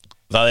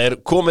Það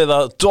komið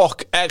að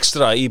Doc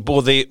Extra í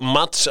boði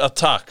Mats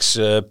Attacks,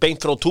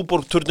 beint frá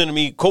Túborg-turninum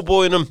í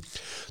Kópavoginum.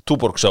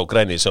 Túborg sá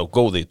græni, sá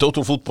góði,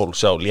 Dóttur fútból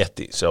sá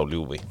létti, sá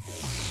ljúfi.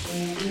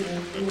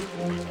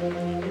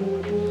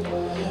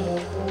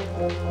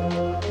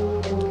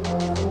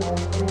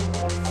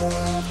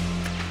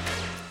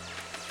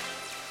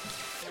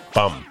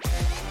 Bam.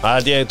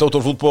 Það ég,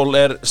 Dóttur fútból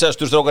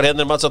sestur strákar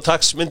hérna Mats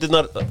Attacks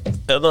myndirnar.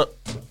 Hérna,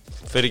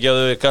 fyrir ekki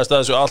að þau kasta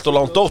þessu allt og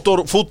langt.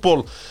 Dóttur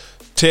fútból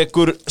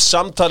tekur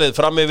samtalið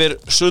fram yfir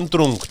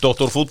Sundrung.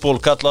 Dóttur fútból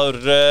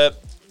kallaður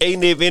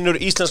eini vinur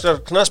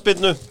íslenskrar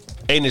knattspyrnu,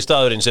 eini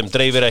staðurinn sem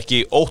dreifir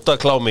ekki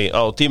óttaklámi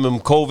á tímum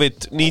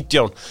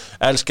COVID-19,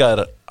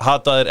 elskaðir,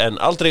 hataðir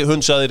en aldrei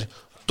hunsaðir.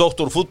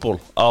 Dóttur fútból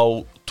á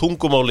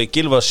tungumáli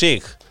Gylfa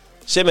Sig,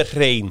 sem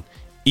hrein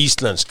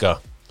íslenska.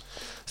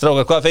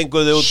 Strákar, hvað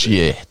fenguðu þið út?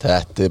 Shit,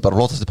 þetta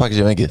bara flottasti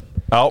pakki sem fengið.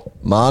 Já.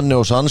 Mane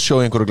og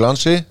Sancho í einhverju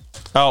glansi.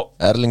 Já.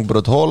 Erling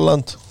Braut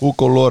Haaland,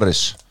 Hugo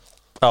Lloris.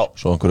 Já.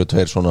 Svo einhverju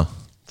tveir svona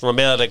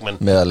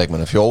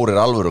meðarleikmenn, fjórir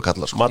alvöru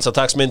kallar sko. Mats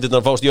Attacks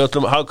myndirnar fást í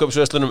öllum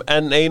hagkaupsverslunum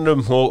en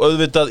einum og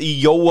auðvitað í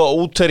Jóa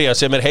Útherja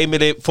sem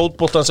heimili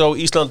fótboltans á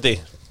Íslandi.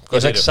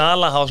 Ég fekk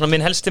Sala, það var svona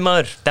minn helsti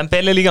maður.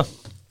 Dembele líka.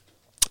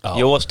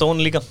 Jóa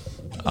Stone líka.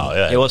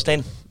 Jóa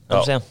Stein,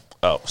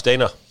 já,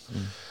 Steina.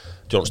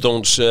 John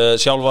Stones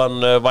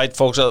sjálfan White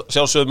Fox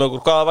sjálfsögðu með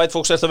okkur. Hvaða White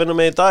Fox ertu að vinna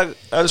með í dag,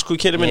 elsku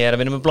kæri minn? Ég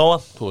að vinna með bláa.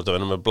 Þú ert að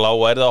vinna með bláa.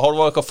 Það að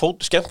horfa á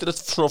eitthvað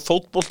skemmtilegt svona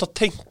fótbolta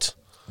tengt?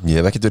 Ég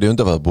hef ekkert verið í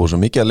undanfæð, búið svo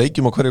mikið að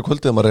leikjum á hverju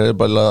kvöldi að maður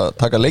bara að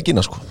taka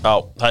leikina sko. Já,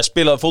 það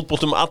spilað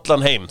fótboltum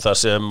allan heim þar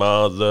sem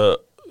að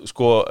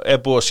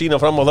búið að sína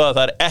fram á það að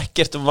það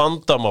ekkert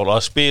vandamál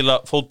að spila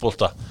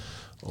fótbolta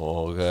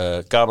og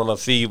gaman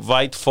að því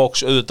White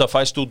Fox auðvitað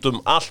fæst út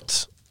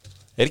allt.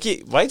 Ekki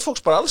White Fox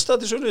bara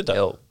allstað til sölu í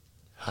dag? Já,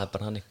 það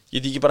bara hannig.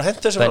 Ég ekki bara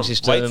hent þessu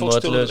White Fox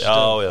til.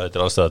 Já,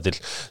 þetta allstað til.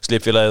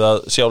 Slipfélagið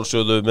að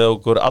sjálfsögðu með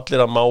okkur,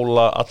 allir að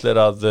mála,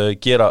 allir að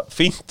gera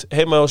fínt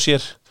heima á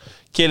sér.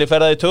 Keli,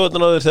 ferðaði í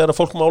töðunan á þér þegar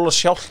fólk mála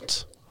sjálft?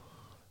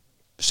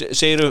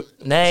 Segiru?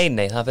 Nei,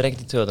 það fer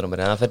ekkert í töðunan á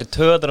mér. Það fer í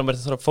töðunan á mér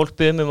þegar fólk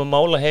byrði mig að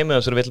mála heima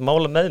og svo vil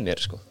mála með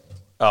mér, sko.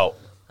 Já.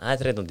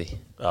 Það reyndandi.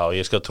 Já,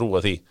 ég skal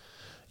trúa því.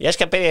 Ég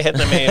skal byrja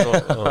hérna megin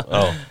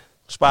og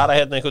spara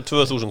hérna einhver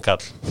 2000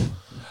 kall.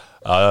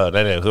 Já,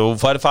 nei, þú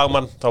færi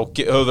fagmann, þá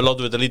höfum við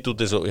látið þetta lítið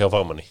út eins og hjá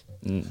fagmanni.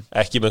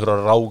 Ekki með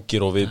einhverja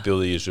rákir og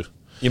viðbjóði í þessu.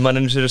 Ég man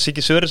einu sér að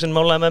Siggi Sörensson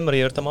málaði með mér,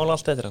 ég verði að mála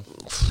allt eftir hann.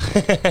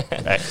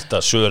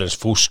 Ekta Sörens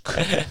fúsk.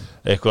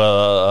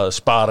 Eitthvað að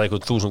spara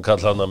einhvern 1000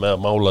 kall hana með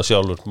að mála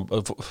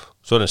sjálfur.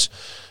 Sörens.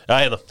 Já,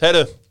 hérna,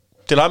 heyrðu,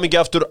 til hamingju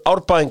aftur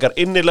Árbæingar,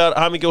 innilegar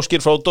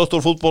hamingjóskir frá Dóttur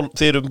fútból.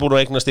 Þið búin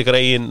að eignast ykkar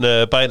eigin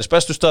bæjarins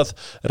bestu stað.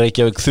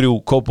 Reykjavík 3,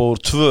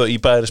 Kópavogur 2 í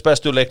bæjarins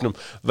bestu leiknum.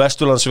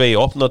 Vesturlandsvegi,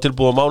 opnað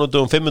tilbúið á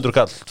mánudögum 500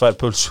 kall, 2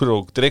 pulsur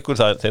og drykkur.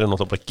 Þeir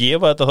náttúrulega bara að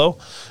gefa þetta þá.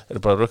 Þeir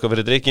bara að rökka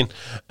fyrir drykkin.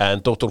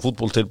 En Dóttur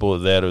fútból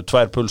tilbúið eru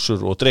 2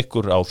 pulsur og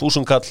drykkur á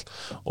 1000 kall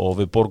og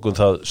við borgum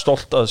það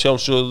stolt að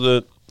sjálfsögðu.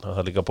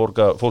 Það líka að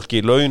borga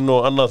fólki í laun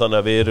og annað, þannig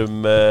að við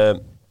erum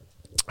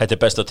þetta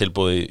besta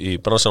tilbúið í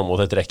bransanum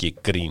og þetta ekki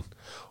grín.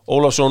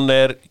 Ólafsson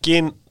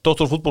gin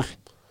Dóttur fútból.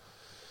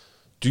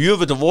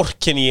 Djöfull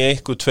vorkenni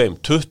ég ykkur tveim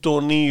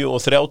 29 og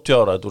 30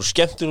 ára. Þetta voru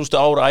skemmtilegustu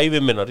ár ævi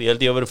minnar. Ég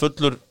held ég að vera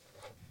fullur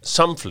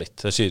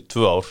samflitt þessi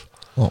 2 ár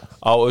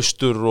á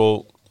austur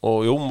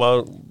og jú,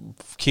 maður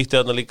kíkti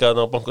þarna líka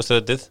á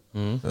bankastrætið.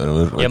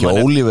 Ekki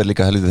Ólífer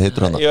líka helvítið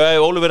heitur hann?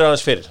 Já, Ólífer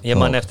aðeins fyrir. Ég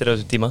man eftir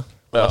þessu tíma.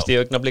 Varst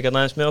ég augnablík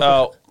aðeins með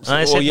okkur?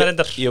 Aðeins setna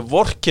reyndar. Ég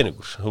vorkenni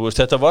ykkur. Þú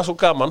veist, þetta var svo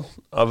gaman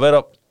að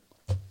vera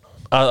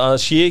að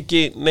sé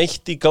ekki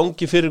neitt í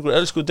gangi fyrir ykkur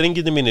elsku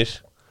drengirnir mínir.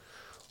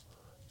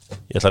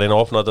 Ég ætla að reyna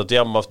að opna þetta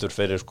djam aftur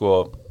fyrir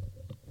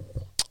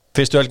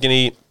fyrstu helgin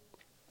í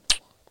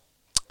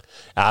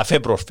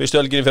februar,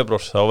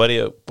 þá verð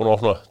ég búin að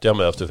opna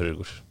djamið aftur fyrir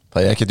ykkur.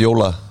 Það ekkert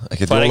jóla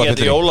Það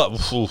ekkert jóla,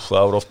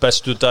 það voru oft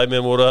bestu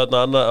dæmið voru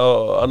þarna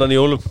annan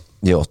í jólum.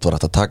 Ég oft var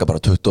að taka bara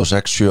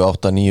 26, 7,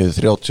 8, 9,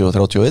 30 og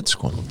 31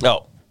 sko. Já,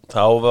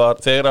 þá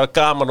var þegar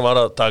gaman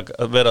var að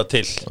vera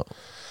til.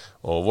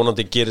 Og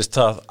vonandi gerist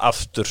það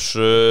aftur.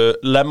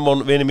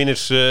 Lemon vinir mínir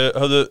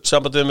höfðu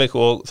samband við mig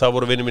og það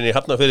voru vinir mínir í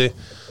Hafnarfirði.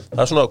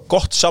 Það svona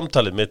gott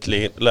samtalið milli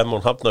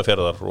Lemon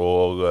Hafnarfjarðar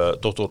og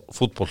Dóttur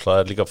fútból.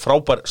 Það líka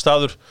frábær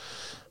staður.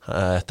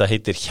 Þetta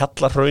heitir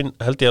Hjallarhraun,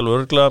 held ég alveg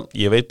örugglega.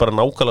 Ég veit bara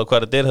nákvæmlega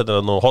hvað þetta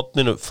þetta á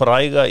horninu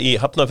fræga í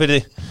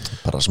Hafnarfirði.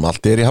 Bara sem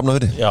allt í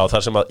Hafnarfirði. Já,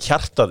 þar sem að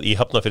hjartað í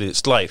Hafnarfirði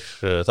slær.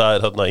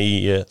 Það þarna í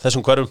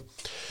þessum hverfum.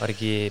 Var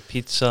ekki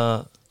pizza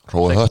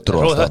Hrói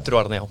Höttur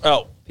var það, já.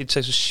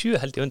 Pizza 7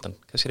 held ég undan,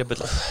 hvað sér ég að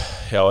bylla?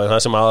 Já, en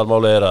það sem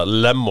aðalmáli að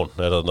Lemon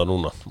þarna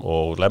núna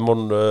og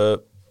Lemon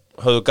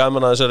höfðu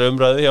gaman að þessari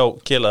umræðu hjá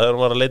Kela þegar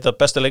hann var að leita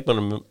besta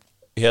leikmannum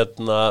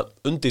hérna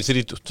undir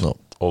 30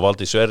 og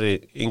valdi Sverri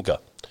Inga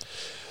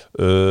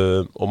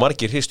og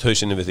margir hrist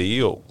hausinni við því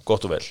og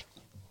gott og vel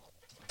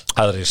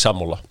aðrir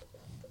sammála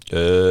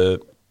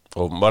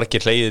og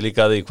margir hlegið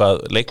líka að því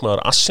hvað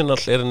leikmaður Arsenal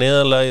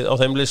neðarlega á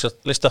þeim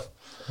lista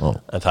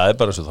en það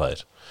bara eins og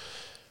það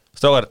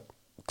Strákar,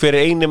 hver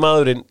eini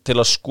maðurinn til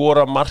að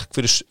skora mark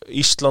fyrir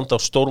Ísland á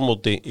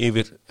stórmóti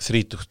yfir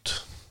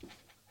 30?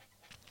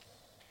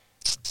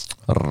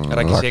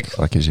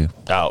 Raggi Sig.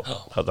 Já,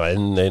 þetta var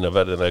eina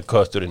verðina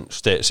kötturinn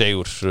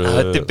Sigur.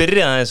 Þetta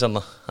byrjaði aðeins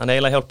hann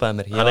eiginlega hjálpaði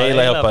mér. Hann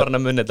eiginlega bara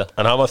að munna þetta.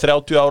 En hann var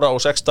 30 ára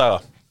og 6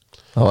 daga.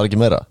 Það var ekki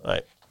meira?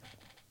 Nei.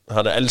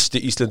 Hann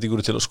elsti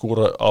Íslendingur til að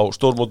skora á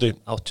stórmóti.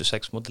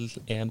 86 mótil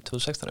EM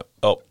 2016.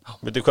 Já.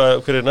 Veitu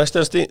hver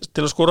næstelsti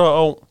til að skora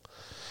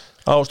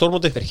á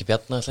stórmóti? Birkir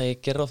Bjarni ætla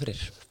ég að gera það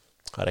fyrir.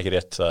 Það ekki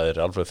rétt, það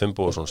Alfreð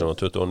Finnbogason sem var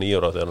 29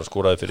 ára þegar hann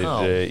skoraði fyrir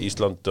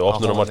Ísland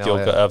opnunarmarki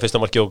okkar, fyrsta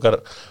marki okkar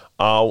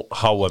á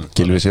HM.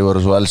 Gylfi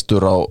Sigurður svo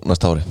elstur á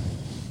næsta ári.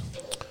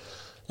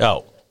 Já,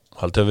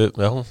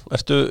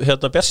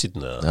 ertu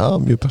bjarsýnn eða? Já,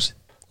 mjög bjarsýnn.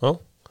 Já,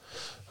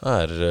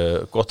 það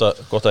gott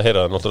að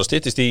heyra, það náttúrulega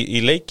styttist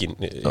í leikin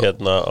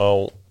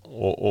og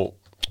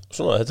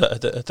svona,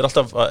 þetta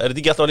alltaf, þetta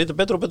ekki alltaf að líta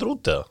betur og betur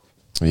út eða?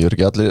 Ég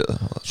ekki allir,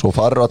 svo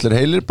farir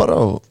allir heilir bara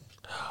og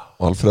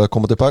Alfreð að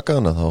koma tilbaka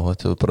þannig að þá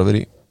ættu við bara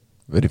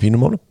verið í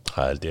fínum málum.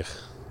 Það held ég.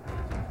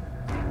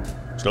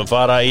 Skulum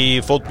fara í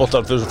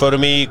fótboltan,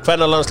 förum í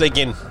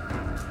kvennalandsleikinn.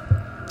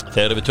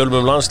 Þegar við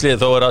tölum landslið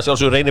þá að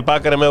sjálfsögur Reynir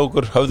Bakari með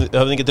okkur,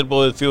 höfðingi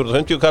tilbúið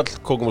 450 kall,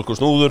 Kókumölku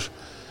snúður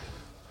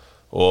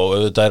og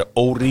auðvitað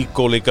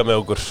Óríkó líka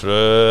með okkur.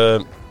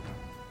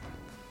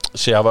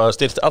 Sé hafa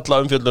styrt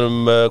alla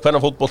umfjöldunum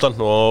kvennafótboltan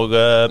og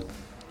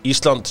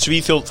Ísland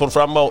Svíþjóð fór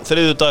fram á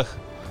þriðjudag.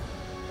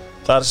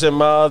 Þar sem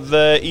að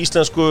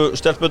íslensku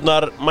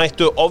stelpurnar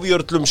mættu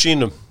ofjörlum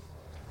sínum.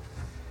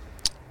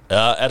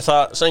 Ja,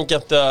 það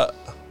sanngjarnt að...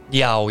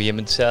 Já, ég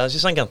myndi segja að það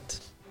sé sanngjarnt.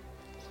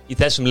 Í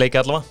þessum leik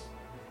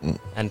allavega.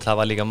 En það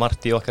var líka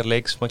margt í okkar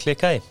leik sem að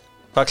klikkaði.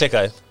 Hvað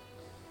klikkaði?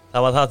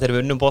 Það var það þegar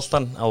við unnum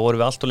boltan. Þá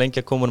vorum við allt og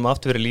lengi að koma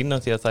aftur fyrir lína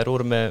því að þær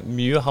voru með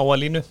mjög háa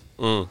línu.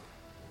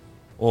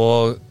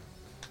 Og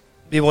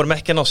við vorum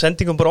ekki að ná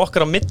sendingum bara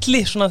okkar á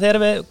milli svona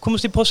þegar við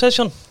komumst í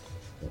possession.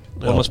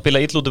 Vorum að spila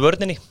ill út úr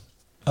vörninni.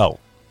 Já.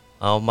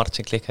 Á margt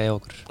sem klikkaði á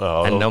okkur.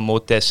 En á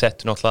mótið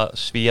settu náttúrulega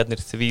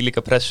Svíarnir því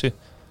líka pressu.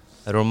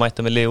 Þeir eru að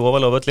mæta með liði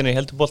ofalega á völlinni í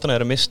helduboltana,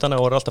 þeir eru að mista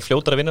hana og eru alltaf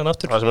fljótar að vinna hana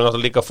aftur. Það sem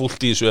náttúrulega líka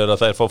fullt í þessu að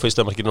þær fá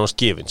fyrsta markið náttúrulega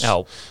skefins. Já.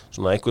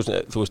 Svona einhvers,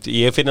 þú veist,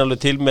 ég finn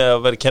alveg til með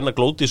að vera að kenna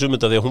Glóti í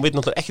sumunda því að hún veit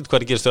náttúrulega ekkert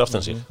hvað gerist fyrir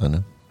aftan sín.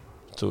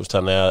 Þú veist,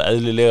 þannig að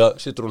eðlilega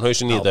situr hún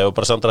hausinn í þetta og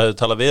bara Sandra hefði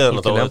talað við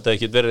hana þá þetta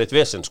ekki verið eitt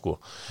vesen sko.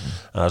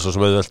 Það svo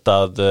sem auðvelt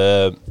að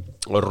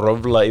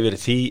röfla yfir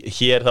því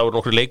hér það voru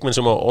nokkru leikmenn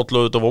sem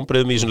olluðu þetta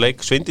vonbrigðum í þessum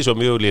leik. Sveindís var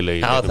mjög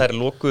léleg. Já, þær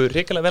lokuðu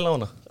hrikalega vel á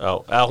hana. Já,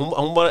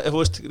 hún var, þú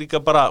veist,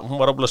 líka bara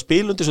hún var ábúinlega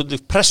spilundi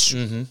svolítið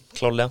pressu.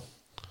 Klárlega.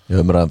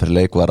 Umræðan fyrir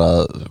leik var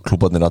að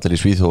klúbarnir allir í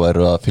Svíþjóð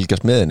væru að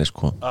fylgjast með henni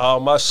sko. Já,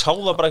 maður sá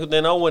það bara einhvern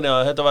veginn á henni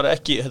að þetta var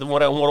ekki, hún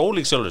var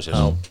ólík sjálfur sér.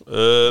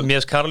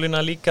 Mér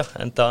Karolína líka,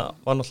 en það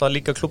var náttúrulega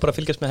líka klúbar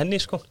að fylgjast með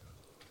henni sko.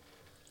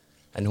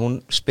 En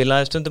hún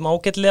spilaði stundum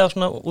ágætlega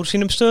svona úr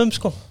sínum stöðum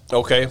sko.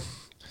 Ok,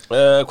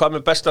 hvað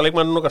með besta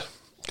leikmanninn okkar?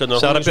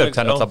 Sara Björk,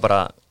 það er náttúrulega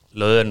bara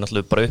löður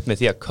náttúrulega bara upp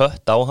með því að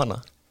kötta á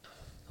hana.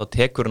 Þá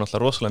tekur hún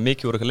náttúrulega rosalega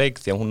mikið úr eitthvað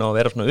leik því að hún á að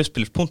vera svona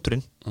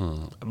uppspilspunkturinn.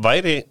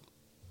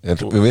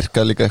 Við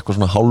virkaði líka eitthvað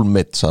svona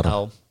hálfmeitt Sara.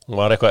 Hún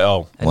var eitthvað, já.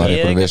 En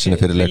ég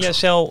vilja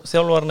sjá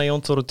þjálfarna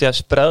Jón Þór út í að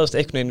spræðast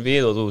einhvern veginn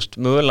við og þú veist,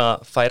 mögulega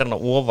færa hana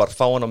ofar,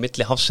 fá hana á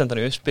milli hafsendan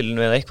í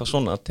uppspilinu eða eitthvað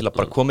svona til að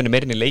bara koma henni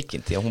meirinn í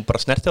leikinn því að hún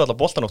bara snerti alla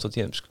boltan oft á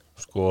tíðum sko,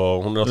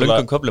 hún er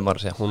löngum köflum maður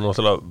að segja. Hún er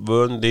náttúrulega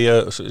vönd í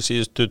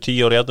síðustu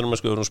 10 ári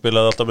aðunum sko, hún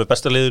spilaði alltaf með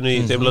besta liðinu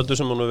í þeim löndu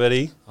sem hún hefur verið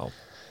í.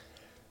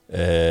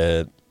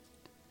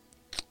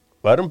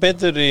 Værum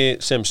betur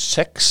sem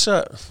sexa,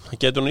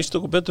 getur hún nýst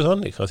okkur betur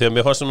þannig því að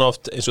mér fannst hún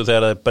oft eins og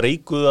þegar það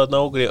breikuðu að ná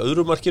okkur í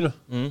öðru markinu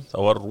þá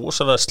var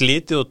rosalega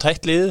slitið og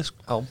tætt liðið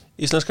sko,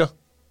 íslenska.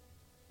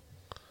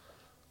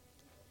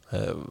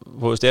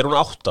 Þú veist, hún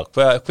 8?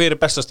 Hver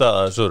besta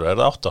staða þessu?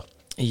 Það 8?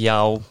 Já,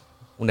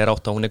 hún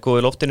 8, hún góð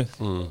í loftinu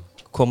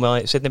komið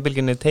að setja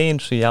bylginni í teginn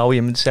svo já,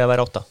 ég myndi segja að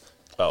vera 8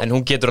 en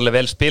hún getur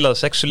alveg vel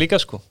spilað 6 líka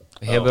sko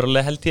hefur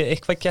alveg held ég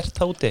eitthvað gert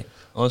það úti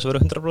og þess að vera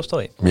 100% á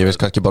því. Ég veist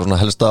kannski bara svona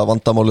helsta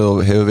vandamálið og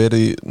hefur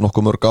verið í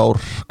nokkuð mörg ár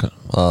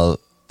að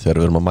þegar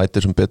við erum að mæta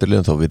þessum betur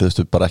liðum þá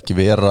virðumst við bara ekki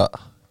vera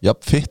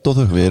jafn fitt og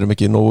þau, við erum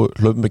ekki nógu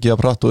hlaupum ekki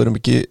jafn hratt og erum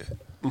ekki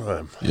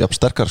jafn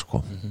sterkar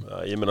sko.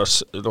 Ég meina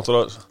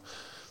náttúrulega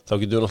þá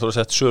getur við náttúrulega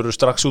sett Söru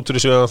strax út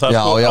fyrir sig það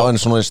já, já,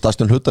 en svona í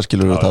stærstun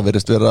hlutarskilur það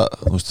verðist vera,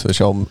 þú veist, við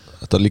sjáum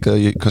þetta líka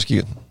í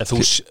kannski en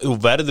þú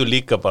verður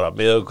líka bara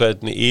með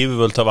hvernig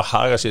yfirvöld hafa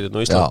hagað sér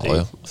hérna á Íslandi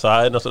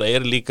það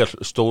náttúrulega líka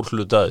stór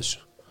hlut að þessu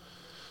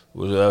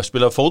að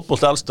spila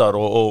fótbolt allstar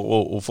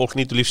og fólk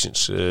nýtur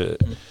lífsins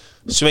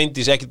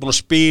Sveindís ekkert búin að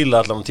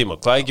spila allan tíma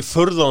hvað ekki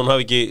furða hún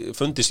hafi ekki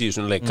fundist í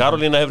þessum leik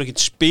Karolína hefur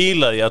ekkert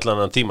spilað í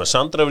allan tíma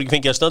Sandra hefur ekki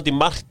fengið að standa í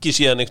marki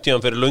síðan einhvern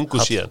tíman fyrir löngu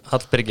síðan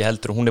Hallbergi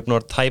heldur, hún búin að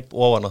vera tæp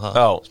ofan á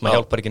það sem að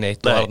hjálpar ekki neitt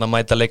og var að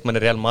mæta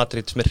leikmanni Real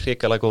Madrid sem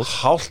hrikalega góð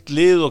hálft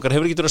lið okkar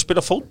hefur ekkert verið að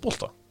spila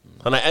fótbolta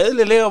þannig að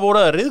eðlilega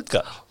voru það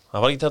ryðga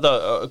það var ekki þetta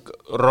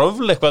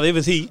röfleikvað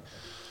yfir því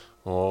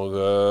og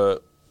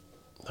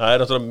það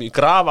náttúrulega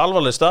graf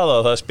alvarleg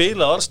staða að það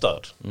spilað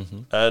allstaðar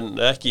en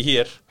ekki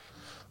hér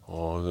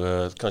og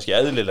kannski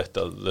eðlilegt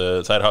að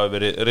þær hafi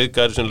verið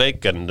ryðgæður sem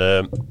leik en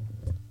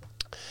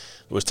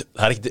þú veist,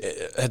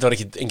 þetta var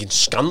engin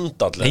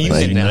skandall Nei,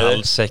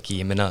 alls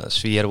ekki, ég meina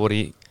Svíjar voru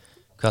í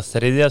hvað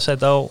þriðja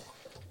sæti á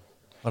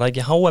var það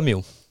ekki HM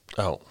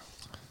Já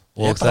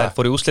og þær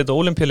fóru í úrslit á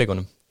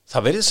Ólympíuleikunum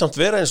Það verið samt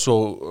vera eins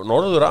og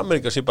Norður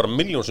Ameríka sé bara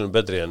miljónsinnum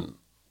betri en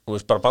þú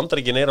veist, bara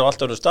Bandaríkin á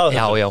allt öðrum stað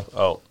Já,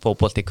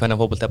 fótbolti, hvernig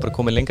fótbolti bara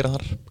komið lengra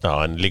þar Já,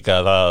 en líka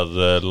það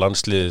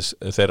landsliðs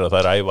þeirra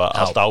þær æfa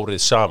allt árið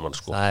saman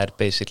sko. Það er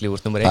basically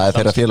úr nummer 1 Það er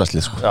þeirra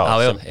félagslið sko. Já,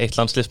 1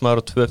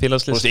 landsliðsmaður og 2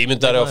 félagslið Þú veist,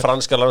 ímyndari á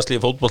franska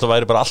landsliði fótbolta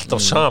væri bara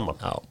alltaf saman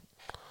Já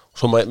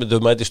Svo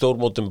myndum mæti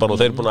stórmótum bara og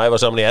þeir búin að æfa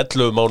saman í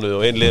 11 mánuði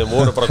og einliðum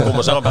voru bara að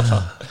koma saman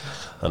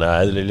Þannig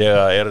að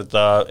eðlilega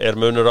er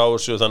munur á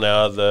þessu þannig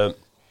að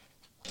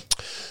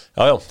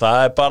já, það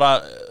er bara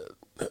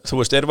þú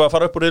veist, erum við að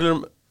fara upp úr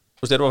riðlunum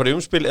Þú veist, erum við að fara í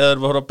umspil eða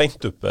erum við að fara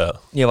beint upp eða?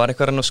 Ég var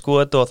eitthvað að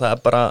skoða þetta og það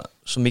er bara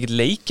svo mikið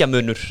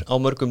leikjamunur á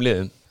mörgum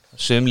liðum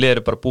Sum lið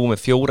eru bara búið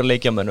með 4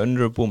 leikjamenn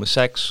önnur eru búið með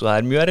 6 og það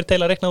er mjög erfitt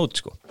að rekna út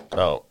sko.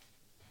 Já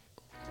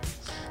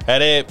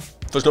Herri,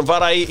 fyrstum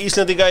fara í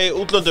Íslendinga í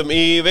útlöndum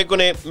í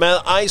vikunni með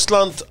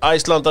Æsland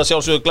að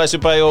sjálfsögðu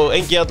Glæsibæ og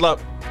Engihjalla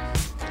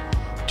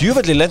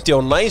Djúvelli lendi á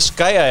næs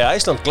gæja í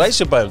Æsland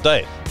Glæsibæ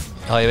daginn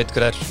Já, ég veit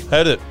hver það er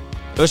Heyrðu,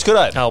 veistu hver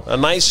það er? Já.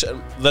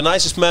 The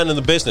nicest man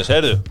in the business,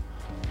 heyrðu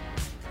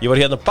Ég var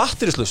hérna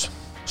batterislaus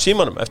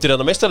símanum eftir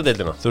hérna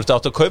meistaradeildina Þurfti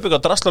átt að kaupa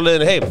eitthvað drasl á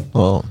leiðinu heim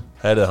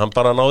Heyrðu, hann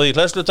bara náði í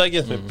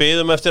hlæðslutækið Við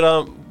biðum eftir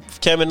að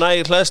kemi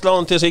nægir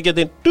hlæðsláðan til þess að ég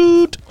geti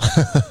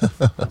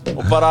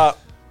og bara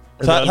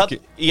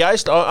í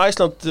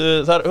Æsland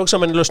þar hugsa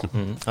menn í lausnum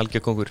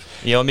Algjör kongur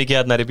Ég var mikið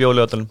hérna í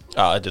Bjóliðadalum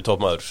Já, þetta er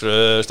toppmaður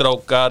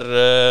Strákar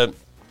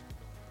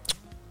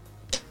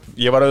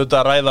Ég var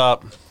auðvitað að ræða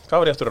Hvað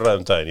var ég eftir að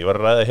ræða daginn? Ég var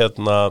að ræða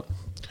hérna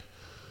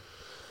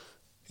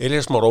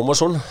Elías Már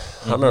Ómarsson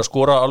Hann er að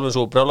skora alveg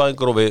svo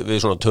brjálæðingur og við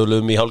svona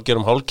töluðum í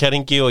hálfgerðum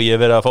hálfkæringi og ég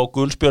verið að fá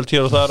gulspjöld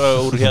hér og þar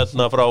úr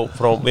hérna frá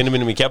vinnum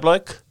mínum í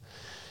Keflavík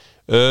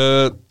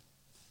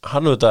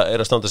Hann auðvitað er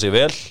að standa sig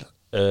vel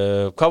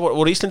Hvað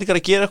voru Íslendingar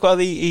að gera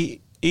eitthvað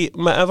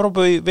með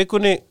Evrópu í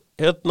vikunni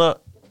hérna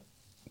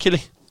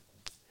Kili?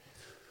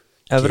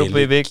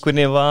 Evrópu í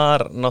vikunni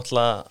var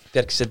náttúrulega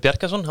Bjarkisett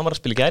Bjarkason, hann var að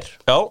spila í gær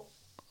Já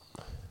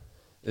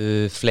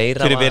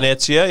Fleira Fyrir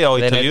Venezia, já,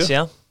 Ítalíu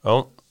Já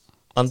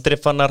Andri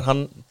Fannar,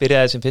 hann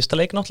byrjaði sem fyrsta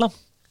leik náttúrulega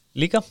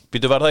líka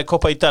Býtu, var það í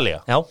Coppa Italia?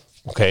 Já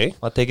Ok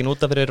Var tekin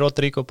út af fyrir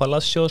Rodrigo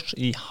Palacios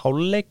í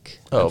hálfleik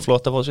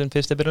Flott að fá sinn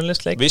fyrsta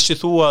byrjunliðsleik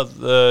Vissið þú að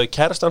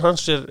kærastan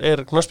hans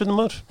er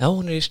knattspyrnumæður? Já,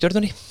 hún er í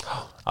Stjörnunni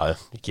Já,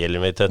 ég gæli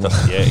veit þetta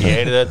Ég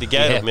heyrði þetta í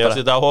gær, mér finnst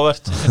þetta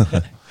áhugavert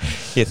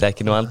Ég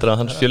þekki nú Andra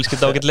og hans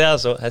fjölskylda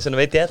ágætlega svo þess vegna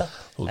veit ég þetta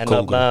En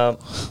þarna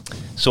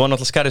svo var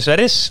náttúrulega Skari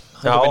Sverris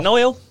Hann kom inn á,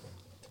 já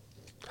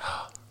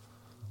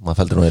Maður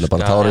feldur nú eiginlega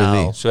bara tárið í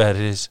því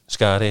Sverris,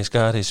 Skari,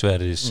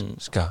 Sverris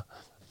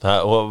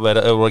og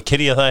verið að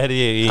kyrja það heyrði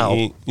ég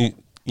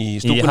í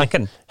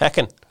stúkunni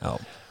Hekken Já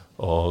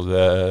Og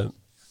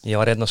Ég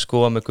var hérna að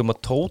skoða mig að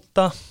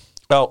Tóta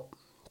Já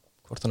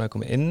Hvort hann hefði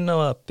komið inn á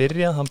að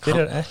byrja, hann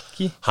byrjar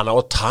ekki Hann á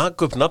að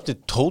taka upp nafni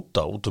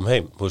Tóta út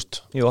heim, þú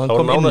veist Jú, hann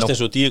kom inn á Það var nánast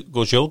eins og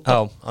Diego Jota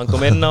Já, hann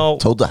kom inn á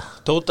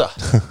Tóta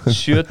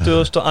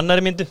 70.2.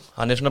 myndu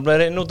Hann er svona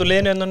bara inn út úr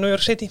liðinu en á New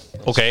York City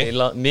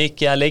Spila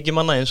mikið að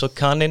leikjumanna eins og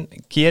Kanin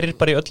gerir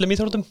bara í öllum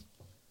íþróttum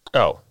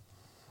Já,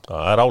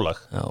 það er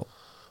álag Já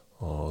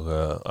Og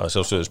að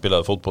sjálfsögðu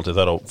spilaði fótbolti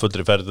þar á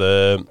fullri ferð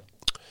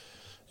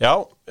Já,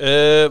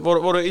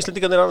 voru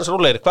Íslendingarnir annars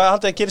rólegir Hvað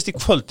haldið að gerist í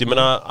kvöld? Ég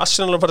meina,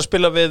 Arsenal fara að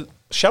spila við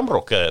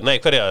Shamrock Nei,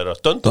 hverja er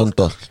það?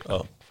 Dundalk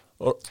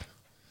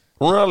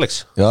Rúnar Alex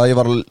Já,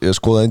 ég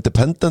skoðaði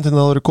Independent þegar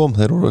það kom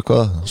Þeir voru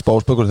eitthvað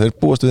spáspökkur Þeir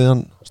búast við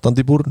hann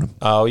standi í búrunum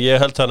Já,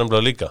 ég held það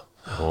nefnilega líka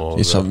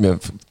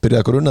Ég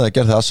byrjaði að gruna það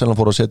gerði Arsenal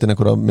fór að setja inn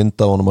einhverja mynd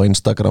af honum á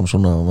Instagram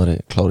svona, hann var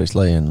klári í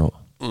slægin og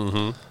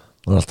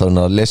hann er alltaf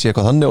að lesa ég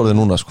eitthvað þannig orðið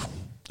núna sko.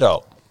 Já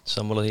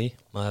Sammála því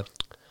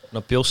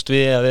Maður bjóst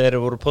við að þeir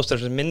voru póstar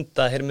sem mynd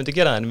að þeir myndi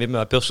gera en við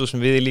með að bjóst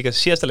sem við líka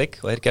síðasta leik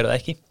og þeir gerðu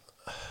það ekki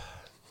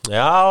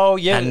Já,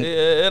 ég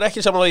er ekki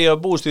saman að ég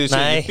hef búist við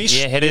því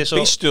Ég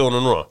býst við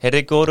honum núna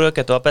Heyrði góð rök,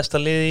 þetta var besta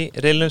lið í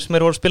reilum sem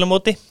þeir voru að spila á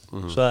móti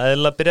Svo að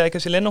eðla byrjaði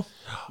ekki að sér leinu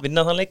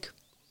Vinna þann leik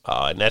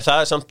Nei, það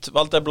er samt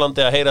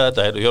valdeflandi að heyra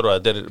þetta Hjóra,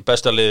 þetta er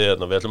besta liði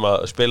hérna. Við ætlum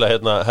að spila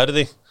hérna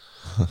herði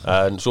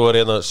En svo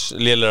er hérna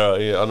lélega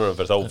í annarum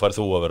fyrir þá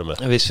færð þú að vera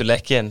með Vissulega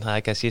ekki, en það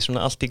er kannski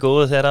svona allt í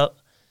góðu þegar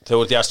Þau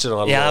voru til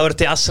Arsenal Já, það voru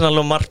til Arsenal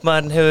og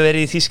markmaðurinn hefur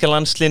verið í þýska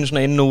landsliðinu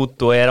svona inn og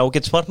út og er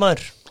ágætis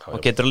markmaður og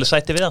getur alveg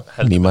sætti við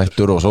það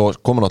Nýmættur og svo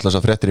komur náttúrulega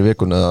þessar fréttir í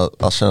vikun að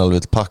Arsenal vil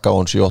pakka á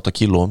hann 7-8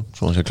 kílóum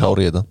svona sem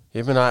klári í þetta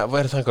Ég meina,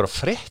 hvað er það einhverja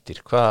fréttir?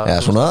 Hvað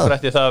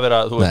fréttir það að vera?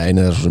 Nei,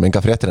 það er svo sem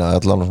enga fréttir en það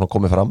er allavega svona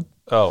komið fram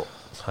Já,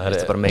 það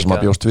sem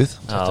að bjóst við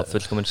Já,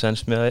 fullkominn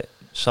sens með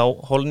sá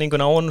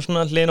holningun á hann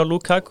svona hliðin á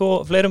Lukaku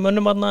og fleirum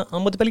mönnum á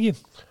móti Belgíu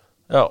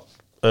Já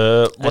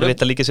Það er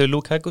vita líka sér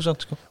Lukaku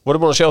samt sko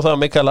Voru búin að sjá það að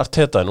Mikael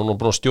Arteta núna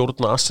búin að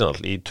stjórna Arsenal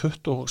í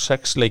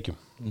 26 leikjum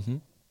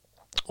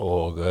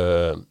og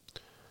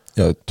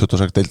Já,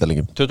 26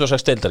 deildarleikjum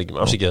 26 deildarleikjum,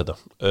 afsíkið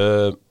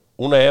þetta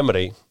Unai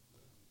Emery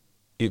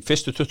í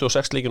fyrstu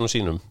 26 leikjunum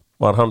sínum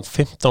var hann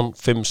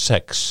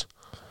 15-5-6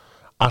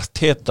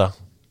 Arteta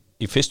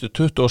í fyrstu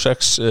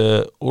 26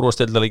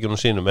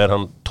 úrvarsdeildarleikjunum sínum er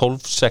hann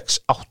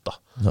 12-6-8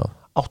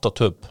 8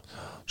 töp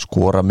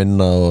skora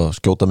minna og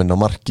skjóta minna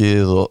á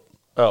markið og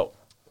Já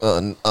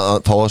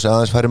að fá að segja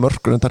aðeins færi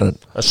mörg en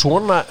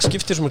svona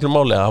skiptir svo miklu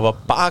máli að hafa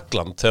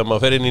bakland þegar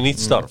maður fer inn í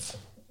nýtt starf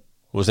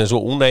þú veist eins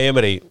og Unai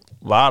Emery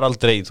var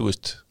aldrei, þú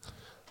veist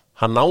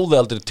hann náði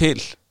aldrei til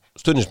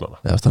stuðningsmanna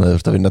þannig að þú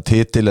veist að vinna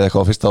titil eða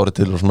eitthvað á fyrsta ári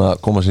til og svona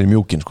koma sér í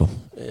mjúkin sko.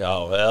 Já,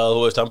 eða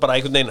þú veist, hann bara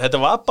einhvern veginn þetta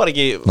var bara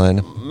ekki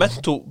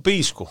meant to be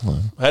sko.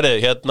 Herri,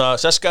 hérna,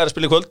 Seska er að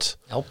spila í kvöld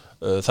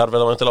þar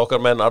verða vantilega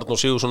okkar menn Arnór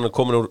Sigurðsson er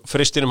komin úr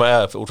fristinum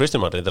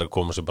hann reyndir að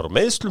koma sér bara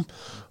meðslum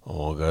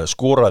og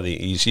skoraði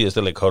í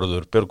síðasta leik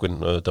Hörður Björgvin,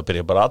 þetta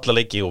byrja bara alla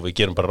leiki og við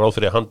gerum bara ráð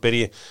fyrir að hann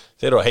byrji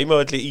þeir eru á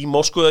heimavelli í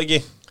Moskvu eða ekki?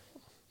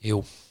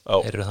 Jú,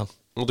 þeir eru það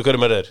Mútu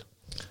hverjum er þeir?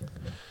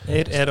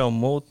 Þeir eru á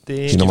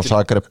móti Dinamo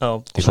Zagreb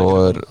og svo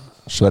er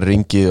Sverrir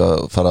Ingi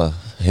að fara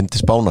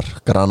hindi Spánar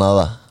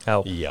Granada,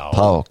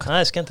 PAOK Það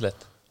er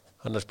skemmtilegt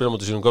Hann er að spila á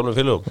móti sínum gömlum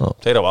félögum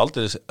Þeir hafa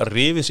aldrei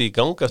rifið sig í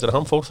gang eftir að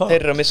hann fór það Þeir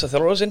eru að missa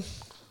þjálfara sinn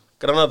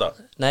Granada?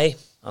 Nei,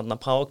 Anna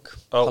PAOK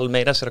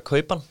Palmeiras er að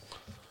kaupa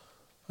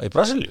hann Í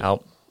Brasilíu? Já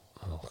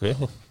okay.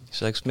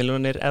 6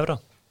 milljónir evra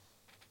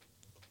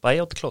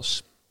Buyout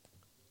clause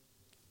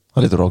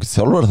Það lítur ákveðt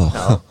þjálfara þá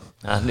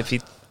Hann er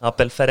fín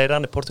Abel Ferreira,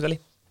 hann er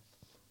Portugali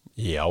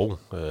Já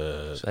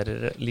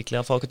Sverrir er líklega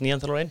að fá okkur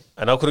nýjan þjálfara inn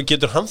En á hverju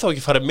getur hann þá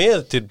ekki farið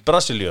með til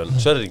Brasilíu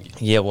Sverrir Ingi?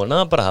 Ég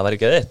vona bara, það væri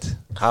ekki eitt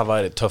Það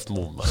væri töff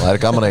múm Það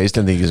er gaman að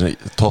Íslendingi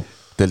sem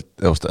topp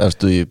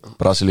efstu í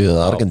Brasilíu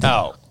eða Argentínu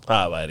Já,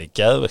 það væri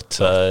geðveikt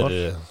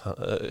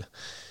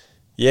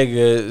Ég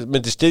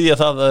myndi styðja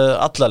það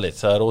allalið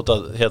Það er út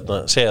að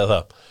segja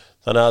það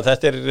Þannig að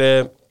þetta er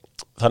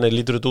Þannig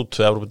lítur þetta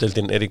út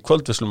Evrópudeildin er í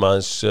kvöldvislum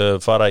aðeins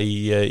fara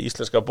í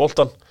íslenska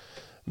boltan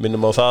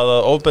Minnum á það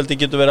að ofbeldi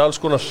getur verið alls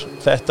konar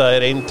Þetta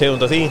er ein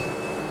tegund af því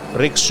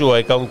Ríksúa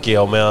í gangi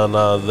á meðan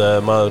að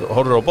maður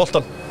horfir á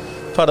boltan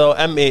farið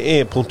á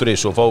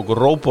mee.is og fá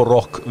okkur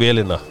Roborock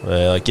vélina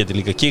það getur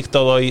líka kíkt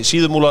á það í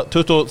síðumúla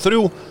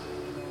 23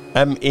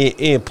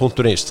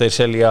 mee.is þeir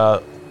selja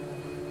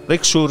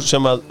Ríksúr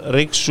sem að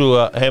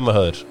Ríksúa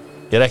heimahöður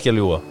ég er ekki að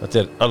ljúga,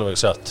 þetta er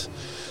alveg satt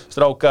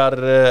strákar,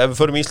 ef við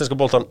förum í íslenska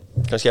boltan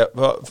kannski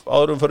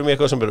áður við förum í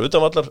eitthvað sem er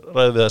utanvallar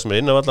ræðum við það sem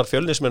er innanvallar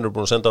Fjölnismenn eru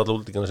búin að senda alla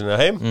útlendingana sína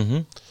heim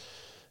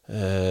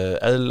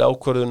eðlilega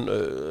ákvörðun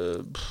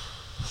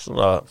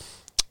svona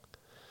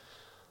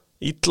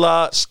illa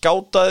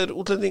skátaðir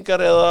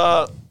útlendingar eða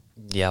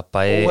Já,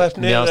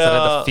 mér ást að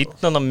reynda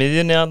fínnan á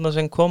miðjunni aðna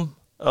sem kom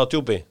á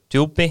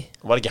Djúpi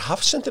var ekki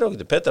hafsendir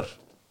ákvæmdi, Petter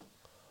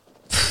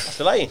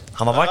allt í lagi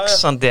hann var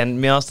vaksandi en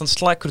mér ást hann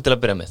slakur til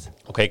að byrja með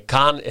ok,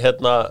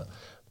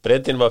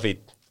 Breitin var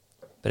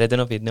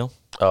fín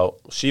já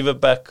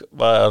Sýfebæk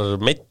var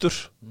meittur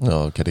já,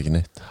 gerði ekki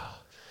neitt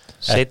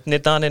setni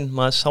daninn,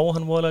 maður sá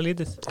hann voðalega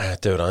lítið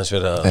þetta verður aðeins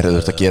verið að þú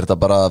veist að gera þetta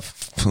bara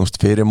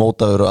fyrir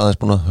mótaður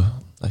aðeins búin að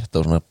þetta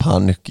var svona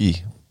panik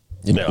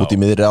út í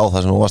miðri á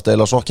það sem hún var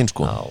stæla á sokkinn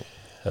sko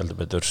heldur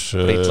betur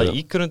Breitla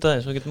ígrunda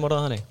eins og getum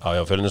orðað þannig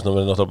já, Fjölnisnum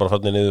verður náttúrulega bara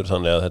fallið niður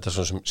þannig að þetta er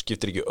svona sem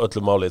skiptir ekki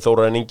öllu máli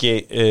Þórarin Ingi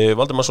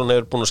Valdimarsson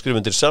hefur búin að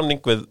skrifa undir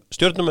samning við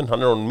stjörnumenn,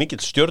 hann er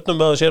mikill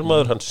stjörnumæður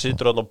sérmaður, hann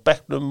situr á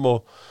bekknum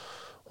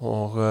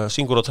og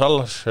syngur og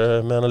trallar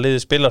meðan að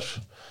liðið spilar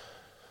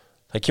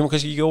það kemur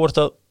kannski ekki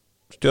óvart að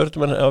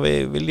stjörnumenn að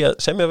við vilja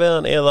semja við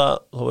hann eða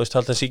þú veist,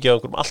 haldið að síkja á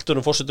einhverjum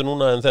allturum fórsetu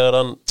núna en þegar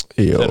hann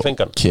þeir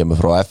fengan kemur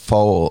frá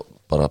FH og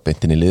bara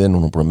beintin í liðin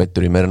og hún er búin að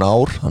meittur í meirinn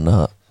ár þannig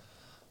að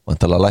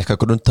vantalega lækka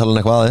grunntalan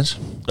eitthvað aðeins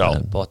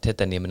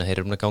en ég minna, þeir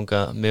eru um að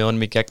ganga með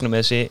honum í gegnum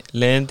þessi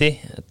leiðindi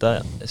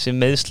þessi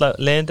meðsla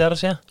leiðindi er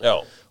að segja já.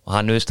 Og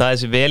hann hefur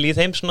staðið sér vel í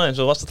þeim svona eins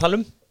og varst að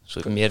tala um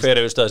hver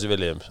hefur staðið sér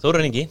vel í þeim?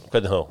 Þórarin Ingi,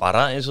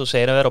 bara eins og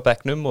segir að vera á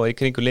bekknum og í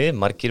kringu lið,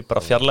 margir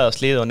bara fjarlæða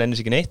slið og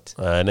nennis ekki neitt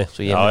svo ég myndi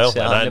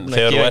segja að hann er búin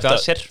að gefa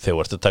eitthvað sér þegar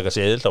þú ert að taka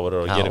séðil, þá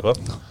verður að gera eitthvað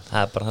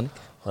það er bara þannig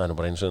það er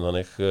bara eins og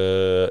þannig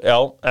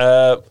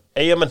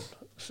Eyjamenn,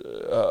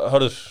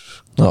 hörður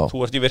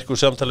þú ert í virku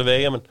samtali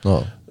við Eyjamenn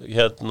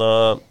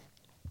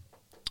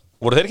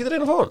voru þeir ekki að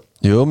reyna að fá hann?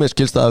 Jú, mér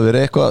skilst að það hafi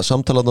verið eitthvað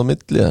samtalað á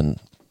milli en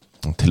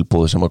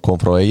tilbúið sem að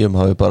kom frá Eyjum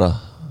hafi bara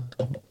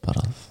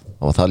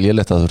það var það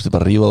lélegt að þú þurfti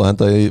bara að rífa og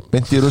henda í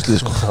beint í ruslið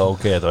sko.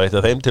 ok, þetta var eitt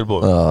af þeim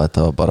tilbúið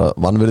þetta var bara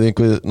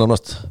vanvirðing við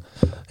nánast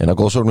eina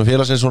góðsögnum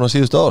félagsins svona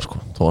síðustu ár sko.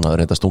 þó hann hafi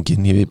reynda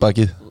stungið nýfi í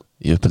bakið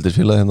í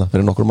uppeldisfélagi hérna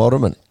fyrir nokkrum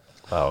árum en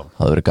það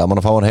hafi verið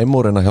gaman að fá hann heim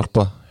og reyna að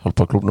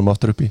hjálpa klúbnum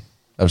aftur upp í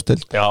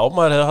efstild. Já,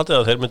 maður hefði haldið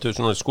að þeir myndu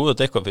svona skoða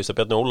þetta eitthvað fyrst að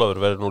Bjarni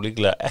Ólafur verður nú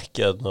líklega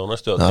ekki að ná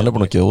næstu hann er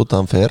búin að gefa út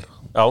að hann fer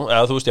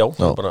eða þú veist,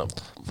 bara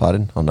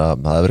farinn, þannig að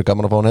það hefði verið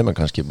gaman að fá hann heim en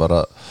kannski bara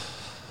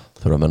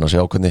þurfa að menna að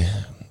sjá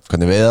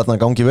hvernig við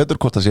þarna gangi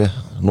vetur hvort það sé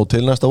nú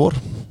til næsta vor.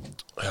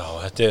 Já,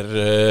 þetta er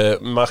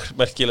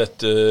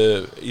merkilegt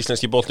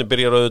íslenski boltinn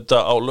byrjar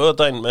auðvitað á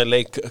laugardaginn með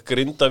leik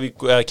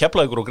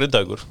Keflavíkur og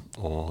Grindavíkur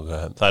og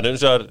það er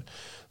eins og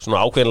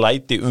svona ákveðin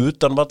læti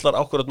utan vallar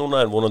akkurat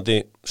núna, en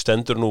vonandi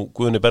stendur nú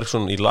Guðni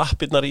Bergsson í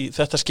lappirnar í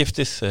þetta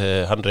skiptið.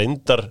 Hann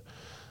reyndar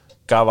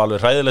gaf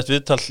alveg hræðilegt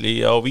viðtal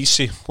á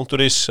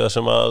vísi.is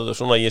sem að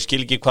svona ég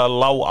skil ekki hvað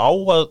lá á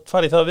að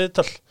fara í það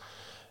viðtal.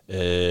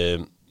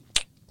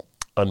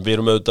 En við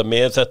erum auðvitað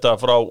með þetta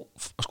frá,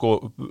 sko,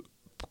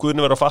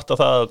 Guðni verður að fatta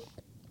það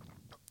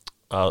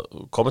að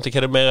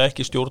kommentakerfi mega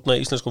ekki stjórna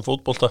íslenskum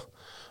fótbolta.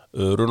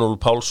 Runólfur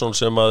Pálsson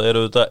sem að er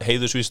auðvitað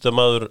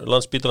heiðursvísindamaður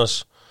Landspítalans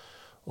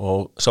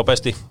og sá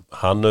besti,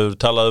 hann hefur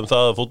talað um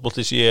það að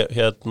fótbolti sé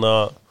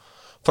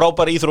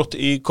frábær íþrótt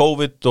í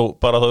COVID og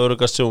bara það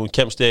öruggast sem hún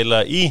kemst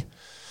eiginlega í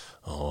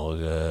og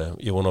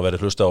ég vona að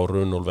vera hlusta á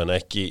Runólf en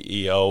ekki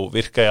á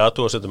virka í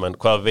athugasemdum, en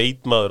hvað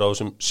veit maður á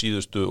þessum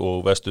síðustu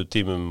og vestu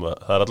tímum.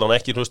 Það er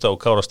allavega ekki hlusta á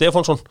Kára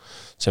Stefánsson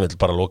sem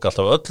vil bara loka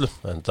alltaf öllu,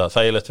 en það er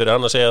þægilegt fyrir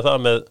hann að segja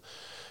það með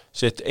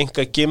sitt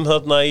enga gym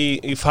þarna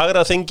í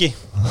Fagraþingi.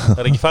 Það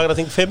er ekki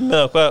Fagraþing 5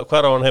 eða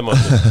hvað á hann heima?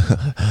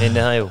 Inni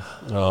það, jú.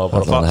 Já,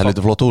 bara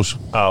helviti flott hús.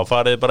 Já,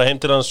 farið bara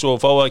heim til hans og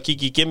fá að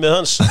kíkja í gymmið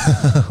hans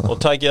og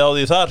takið á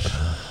því þar.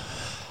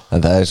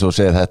 En það er svo að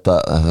segja þetta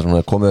er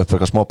svona komið upp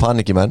eitthvað smá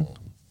panik í menn.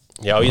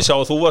 Já, ég sá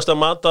að þú varst að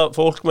mata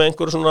fólk með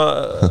einhver svona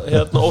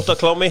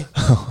óttaklámi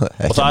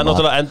og það er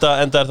náttúrulega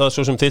enda er það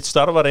svo sem þitt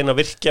starf að reyna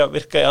að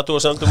virka í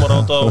athugasemdum og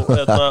ráta og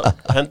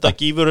henda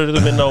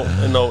gífururðum inn á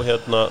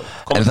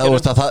En það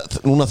veist að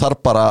núna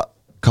þarf bara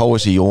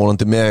KSI og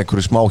vonandi með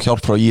einhverju smá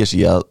hjálp frá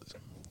ISI að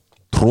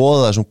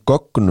tróða þessum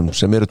gögnum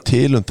sem eru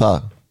til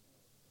það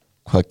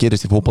hvað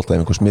gerist í fótbolta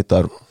ef einhver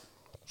smittar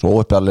svo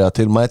óuppjarlega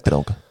til mætir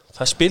ánga.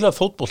 Það spilað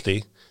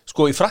fótbolti.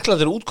 Sko í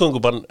Frakklandi er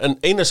útgöngubann en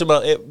eina sem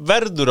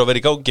verður að vera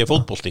í gangi er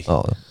fótbolti.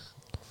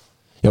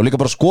 Já, líka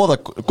bara skoða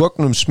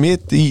gögnum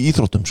smitt í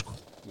íþróttum sko.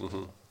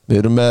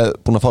 Við erum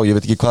búin að fá, ég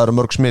veit ekki hvað eru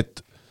mörg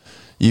smitt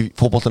í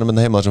fótboltanum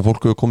en heima sem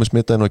fólk hefur komið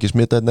smittað og ekki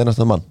smittað einn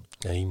einasta mann.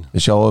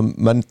 Við sjáum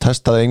menn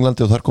testaði í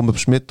Englandi og þar kom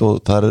upp smitt og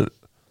það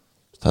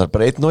er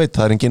bara einn og einn,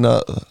 það er enginn að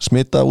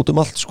smita út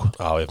allt sko.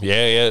 Já,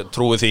 ég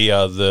trúi því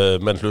að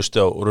menn hlusti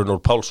á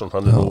Runólfur Pálsson,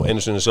 hann er nú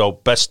einu sinni sá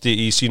besti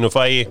í sínu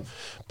fæi.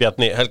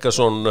 Bjarni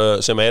Helgason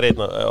sem er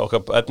einn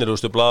okkar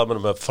efnilegustu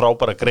blaðamenn með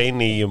frábæra grein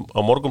á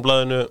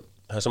Morgunblaðinu,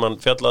 þar sem hann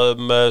fjallaði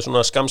með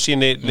svona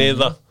skamsýni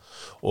liða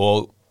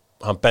og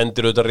hann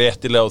bendir auðvitað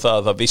réttilega á það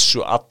að það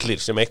vissu allir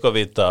sem eitthvað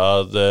vita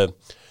að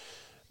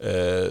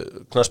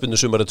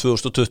knattspyrnusumarið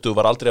 2020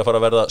 var aldrei að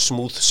fara að verða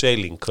smooth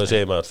sailing, hvað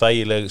segir maður,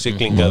 þægileg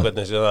siglinga,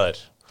 hvernig sem það er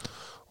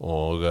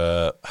og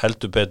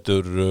heldur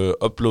betur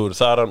öflugur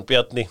þar hann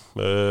Bjarni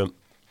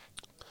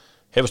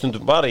hefur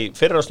stundum var í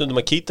fyrra stundum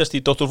að kýtast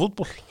í Dr.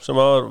 Fútbol sem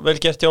var vel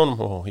gert hjá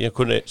honum og ég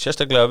kunni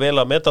sérstaklega vel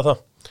að meta það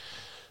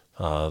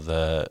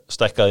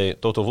stækkaði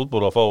Dr.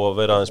 Fútbol að fá að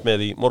vera aðeins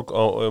með í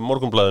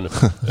Morgunblaðinu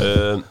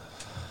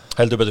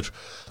heldur betur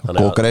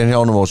og grein hjá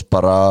honum og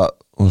bara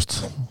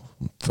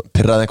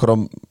pirraði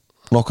einhverjum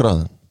nokkra.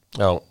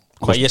 Já,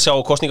 ég sá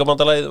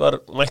kosningabandalagið var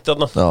mætt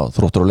þarna. Já,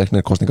 Þróttur og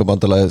Leiknir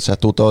kosningabandalagið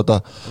sett út á þetta.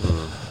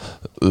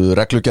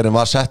 Reglugerðin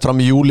var sett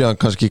fram í júlí, hann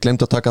kannski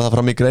gleymdi að taka það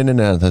fram í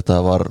greininni en þetta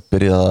var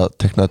byrjað að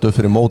tekna þetta upp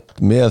fyrir mót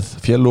með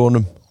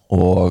félagunum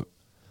og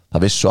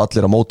það vissu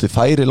allir að mótið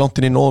færi langt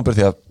inn í nóvember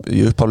því að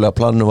í upphaflega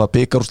planinu var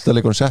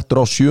bikarúrslitaleikurinn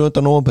settur á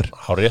 7. nóvember.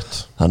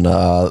 Hárrétt. Þannig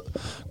að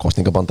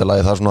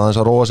kosningabandalagið þar svona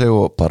aðeins að róa sig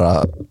og bara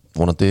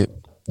vonandi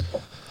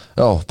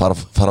bara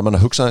fara menn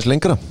að hugsa aðeins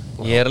lengra.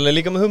 Ég er alveg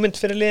líka með hugmynd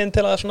fyrir liðin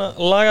til að svona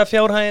laga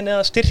fjárhægin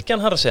eða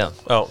styrkjan har að segja.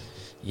 Já.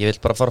 Ég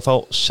vil bara fara að fá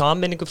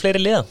sameiningu fleiri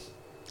liða,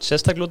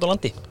 sérstaklega út á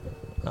landi.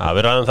 Já,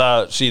 við ræðum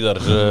það síðar.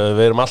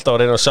 Við erum alltaf að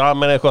reyna að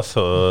sameina eitthvað.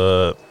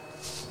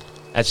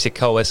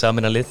 FCK er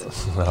sameina lið.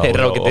 Þeir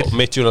eru ágætir. Og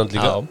Midtjylland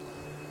líka.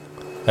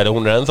 Herra,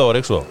 hún er ennþá að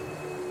Ríksvó.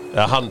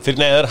 Ja, hann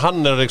er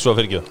að Ríksvó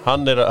fyrir ekki.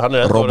 Hann er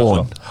ennþá að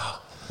Ríksvó.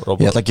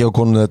 Ég ætla að gefa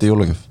konunni þetta í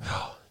jólagjöf.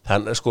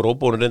 Hann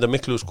Róbóin reynda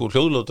miklu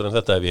hljóðlótur en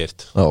þetta hef ég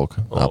heyrt. Já, ok,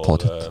 það er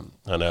potið.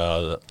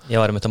 Ég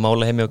var að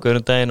mála heimi á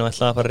Guðrundaginn og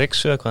ætlaði að fara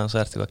Ríksvö, hvað hann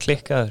sagði, eitthvað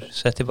klikkaður,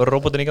 setti bara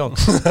róbótin í gang.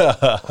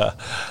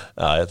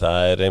 Já, það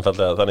er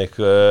einfallega þannig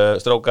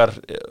strákar.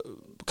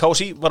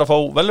 KSI var að fá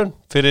velun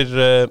fyrir,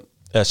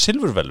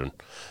 silfurvelun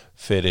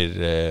fyrir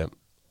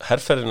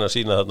herferðina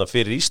sína þarna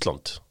fyrir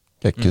Ísland.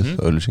 Geggjuð,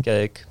 auglýsing.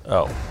 Geðvik.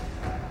 Já.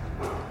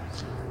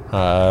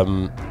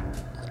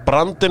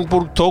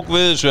 Brandenburg tók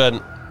við þessu en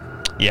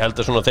ég held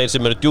að svona þeir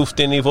sem eru djúpt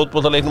inn í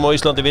fótboltaleiknum á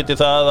Íslandi viti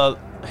það að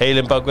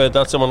heilinn bak við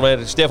þetta allt saman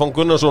væri Stefán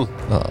Gunnarsson.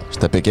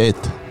 Steppi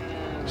Gate.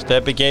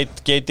 Steppi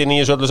Gate inn í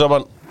þessu öllu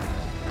saman.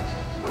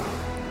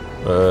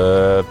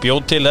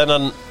 Bjóð til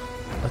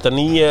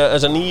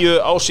þessa nýju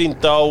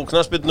ásýnd á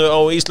knattspyrnu á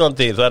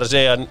Íslandi. Það er að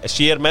segja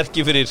sér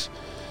merki fyrir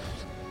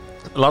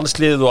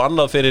landsliðið og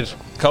annað fyrir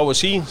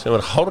KSI sem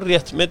er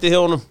hárrétt metið hjá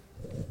honum.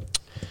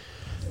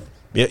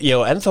 Ég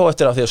á ennþá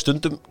eftir að því að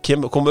stundum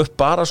kom upp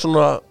bara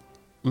svona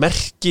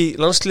merki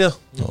landsliða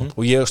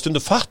og ég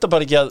stundum fatta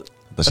bara ekki að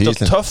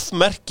þetta töff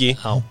merki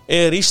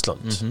er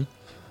Ísland.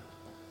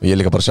 Ég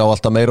líka bara sjá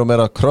alltaf meira og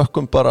meira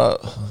krökkum bara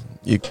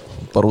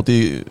út í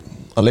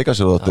að leika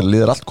sér og þetta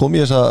líður allt komið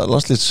í þessa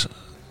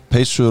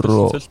landsliðspeysur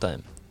og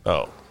fulltæðin. Já.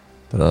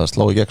 Það er að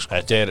slá í gegn sko.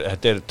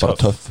 Þetta er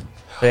töff.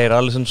 Freyr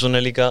Alessonsson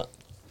líka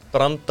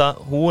branda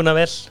húuna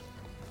vel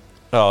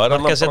Já, er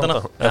hann markaðssetana.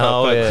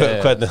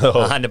 Hvernig þá?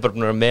 Hann bara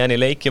búin að vera með hann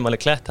í leikjum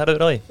alveg klett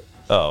harður á því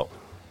Já,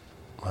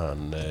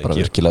 hann Bara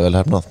virkilega vel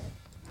hefnað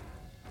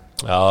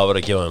Já, það verður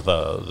að gefa þeim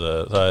það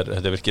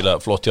þetta er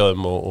virkilega flott hjá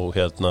þeim og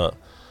hérna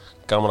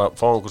gaman að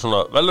fá einhver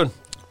svona velun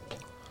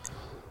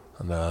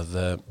þannig að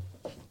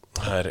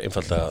það er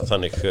einfaldlega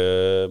þannig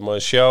má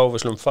ég sjá,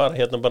 við slum fara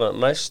hérna bara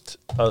næst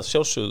að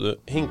sjálfsögðu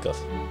hingað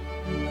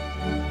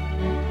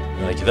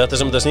það er ekki þetta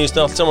sem þetta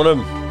snýst allt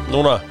saman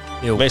núna,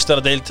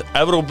 meistaradeild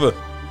Evrópu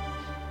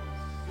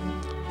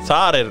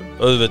þar er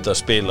auðvitað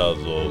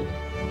spilað og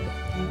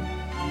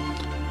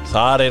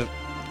þar er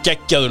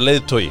geggjaður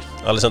leiðtogi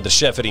Alexander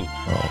Seferin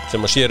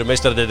sem að sér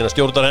meistaradeildina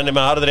stjórnar henni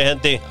með harðri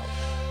hendi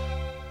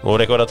nú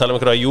er eitthvað að tala um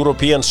einhverja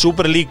European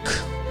Super League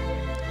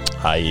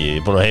ég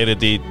er búin að heyra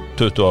þetta í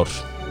 20 ár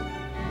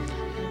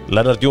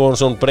Lennart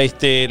Jóhansson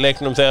breytti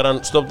leiknum þegar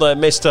hann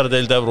stofnaði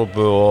meistaradeild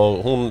Evrópu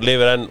og hún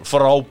lifir enn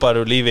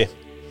frábæru lífi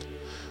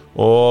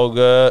og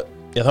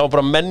það var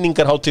bara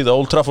menningarhátíð á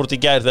Old Trafford í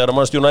gær þegar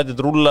Manchester United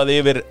rúllaði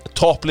yfir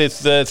topplið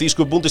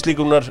þýsku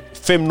Bundesligaunnar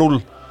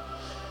 5-0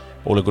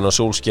 Ole Gunnar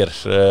Solskjær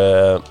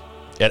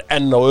er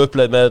enn á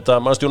uppleið með þetta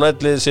Manchester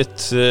United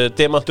sitt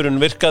demanturinn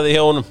virkaði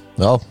hjá honum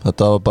Já,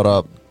 þetta var bara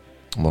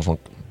maður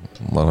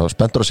var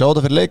spenntur að sjá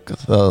þetta fyrir leik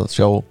að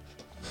sjá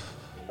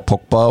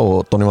Pogba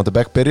og Donny van de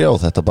Beek byrja og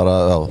þetta bara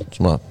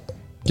svona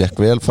gekk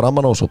vel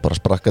framan og svo bara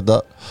sprakk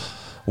þetta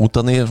út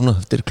af nýja svona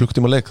eftir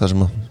klukktíma leik þar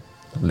sem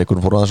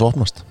leikurinn fór aðeins að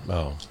opnast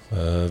Já,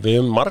 við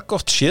hefum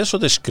margoft séð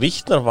svolítið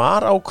skrýtnar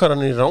var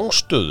ákvarðanir í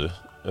rangstöðu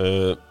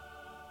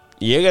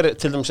ég er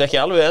til dæmis ekki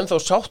alveg ennþá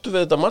sáttu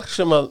við þetta mark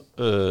sem að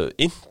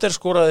Inter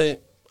skoraði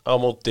á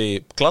móti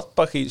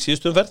Gladbach í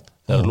síðustu umferð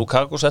þegar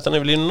Lukaku sett hann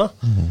yfir línuna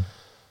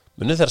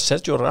munið þegar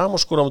Sergio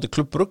Ramos skoraði á móti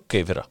Club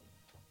Brugge í fyrra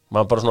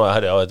maður bara svona,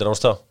 herri, þetta er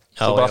rángstað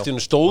svo bara aftur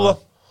henni stóða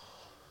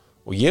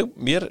og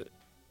mér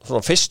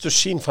svona fyrstu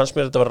sín fannst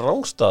mér þetta var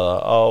rángstaða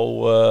á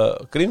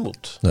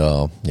Greenwood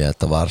Já,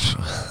 þetta var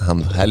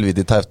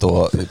helviti tæft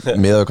og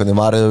með hvernig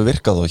varðið hefur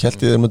virkað og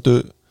held ég þeir myndu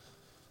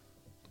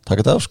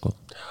taka þetta af sko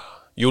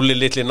Júli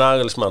litli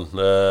Nagelsmann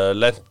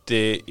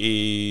lenti í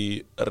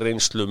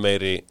reynslu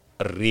meiri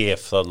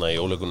ref þarna í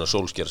Ole Gunnar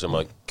Solskjær sem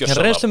að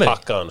gjörsamlega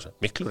pakkaði hann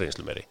miklu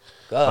reynslu meiri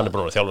hann er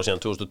búin að þjálfa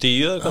síðan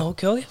 2010 eða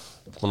okay.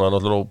 Hann er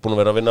náttúrulega búin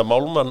að vera að vinna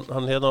málum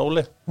hann hérna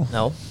Óli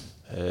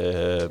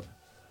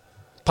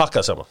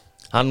pakkað saman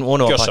hann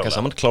vonu að pakka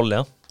saman,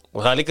 klálega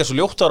og það er líka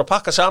svo ljótt að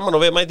pakka saman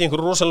og við mæti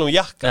einhverju rosalegum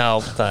jakka Já,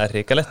 það er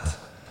hrikalegt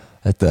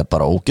Þetta er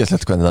bara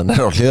ógeðslegt hvernig það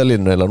er á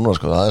hliðalínu eða núna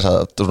sko, það er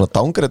svona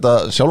dángrita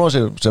sjálfan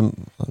sig sem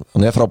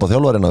hann er frábæð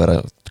þjálfarinn að vera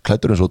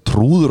klæddur eins og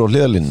trúður á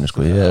hliðalínu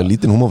sko, ég er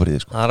lítinn húmor fyrir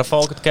því sko. Það er að fá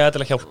okkur gæða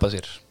til að hjálpa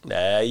sér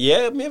Nei,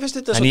 mér finnst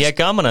þetta En ég er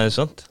gaman aðeins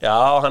svona Já,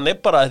 hann er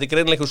bara, þetta er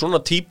greinilega eitthvað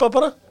svona típa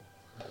bara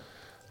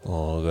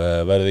og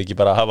verður ekki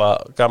bara að hafa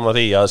gaman að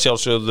því að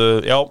sjálfsögðu,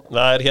 já,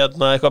 það er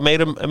hérna eitthvað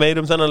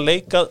meirum þennan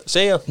leik að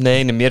segja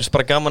Nei, mér er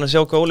bara gaman að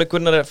sjá hvað Ole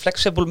Gunnar er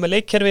flexible með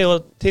leikkerfi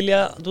og til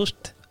ég, þú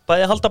veist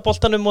bæði halda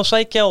boltanum og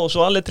sækja og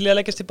svo allir til að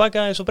leggjast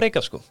tilbaka eins og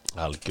breyka sko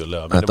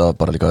Algjörlega Þetta var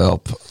bara líka, já,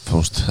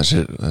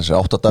 þessi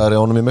 8 dagar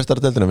í ánum í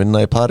meistaradeildinni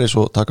vinna í París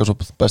og taka svo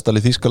besta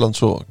lið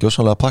Þýskalands og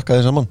gjössanlega pakka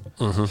því saman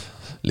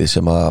lið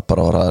sem að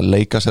bara var að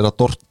leika sér að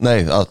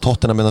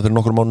Tottenham minna fyrir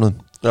nokkur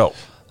mánuðum Já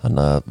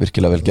Þannig að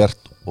virkilega vel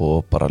gert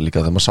og bara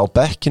líka þegar maður sá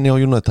bekkinni á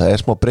United, það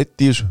er smá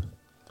breytt í þessu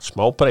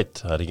Smá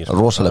breytt, það er ekki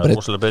rosalega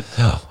breytt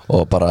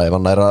og bara ef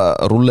hann næra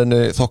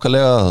rúllinni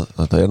þokkalega,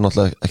 þetta er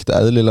náttúrulega ekkert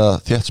eðlilega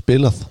þétt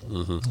spilað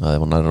að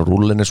ef hann næra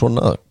rúllinni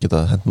svona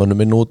geta hent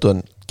mönnum inn út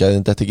en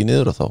gæðin þetta ekki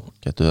niður og þá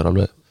getur þau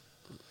alveg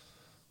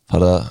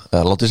farið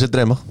að láta sér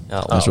dreyma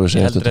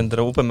ég heldur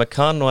endur að úpa með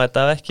kann og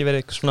þetta hef ekki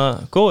verið eitthvað svona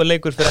góður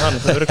leikur fyrir hann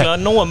það verður klæða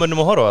nóga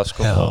mönnum að horfa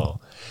sko.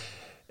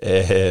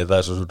 Það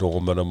er svo nóga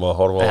mönnum að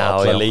horfa á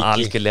alla leiki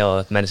algjörlega,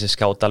 menn sem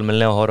skáta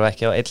almennilega og horfa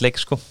ekki á eitt leik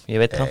sko, ég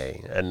veit það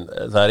en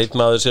það er einn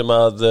maður sem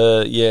að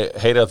ég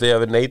heyri að því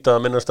að við neita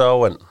að minnast á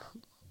en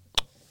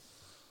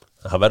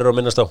það verður að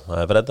minnast á,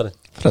 það er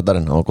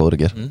Freddarinn, hann var góður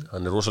að gera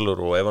hann er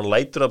rosalegur og ef hann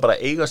lætur að bara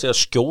eiga sig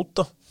að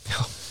skjóta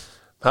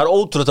það er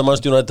ótrútt að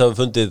Manchester United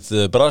hafi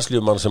fundið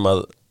Brasilíumann sem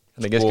að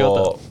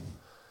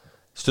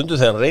stundu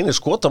þegar hann reynir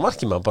skota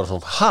markið maður bara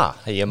svona,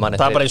 það er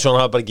bara eins og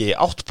hann hafa bara ekki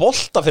 8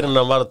 bolta fyrir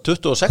hann var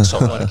 26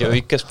 það var ekki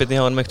aukaspilni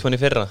hjá hann meitt hann í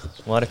fyrra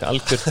það var eitthvað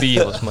algjör því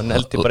og sem hann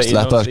heldur bara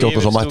sleppaði að skjóta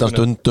og svo mætti hann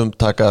stundum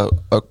taka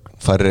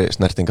færri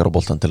snertingar á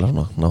boltan til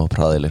að ná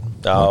praðili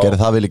hann gerði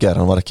það vel í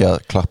gerð, hann var ekki að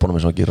klappa honum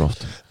eins og hann gerur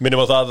oft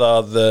minnum á það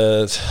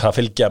að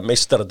fylgja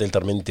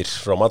meistaradeildarmyndir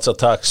frá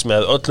Mazzatax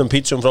með öllum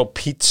pítsum frá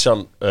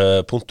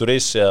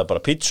pizzan.is eða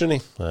bara pizzunni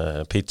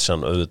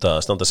pizzan auðvitað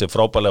standa sér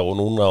frábælega og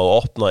núna að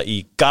opna í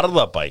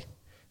Garðabæ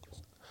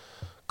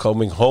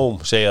Coming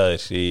home, segja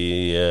þeir í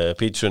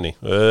pítsunni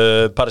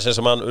Paris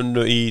Saint-Germain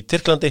unnu í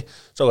Tyrklandi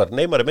Ságar,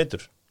 Neymar er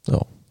meiddur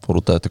Já, fór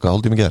út að þetta eitthvað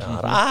hálftími ger Það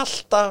er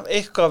alltaf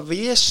eitthvað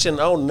vesen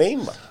á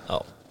Neymar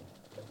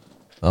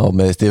Já,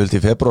 meðist yfirlt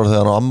í febrúar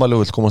þegar hann á ammæli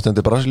og vill komast inn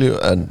til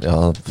Brasilíu en já,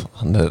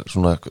 hann er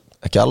svona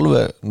ekki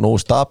alveg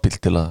nógu stabíl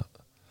til að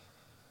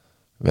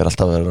við erum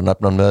alltaf að vera að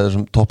nefna hann með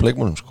þessum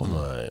toppleikmunum sko.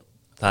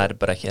 Það er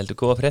bara ekki heldur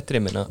góða fréttir,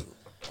 ég minna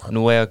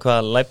nú eiga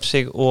hvað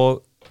Leipzig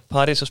og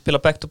Paris að spila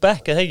back to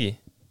back, eða ekki?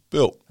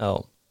 Jú. Já,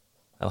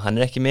 ef hann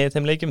er ekki með í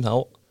þeim leikjum þá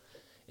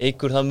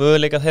eykur það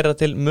möguleika þeirra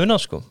til muna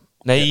sko.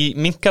 Nei,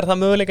 minkar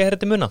það möguleika þeirra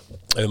til muna.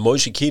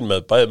 Moise Kean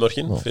með bæði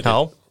mörkin Já,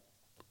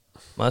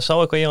 maður sá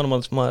eitthvað í honum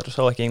að maður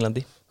sá ekki í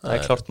Englandi. Það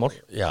er klart mál.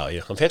 Já,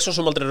 hann fekk svo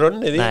sem aldrei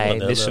rönnið í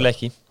Nei, vissulega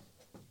ekki.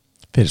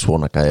 Fyrir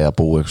svona gæði að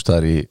búa ykkur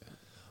staðar í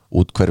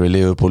útkverfi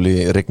Liverpool í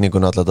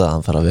rigningun alltaf það,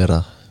 hann þarf að vera.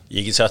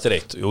 Ég get sagt þér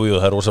eitt, jú,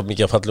 það er rosa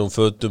mikið að fallegum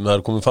fötum, það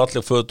er komið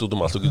falleg föt út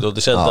allt, þú getur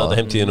átti senda þetta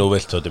heimtíðinu og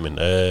vilt fötum minn.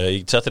 Ég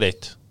get sagt þér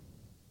eitt,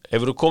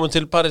 ef þú komin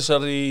til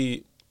Parísar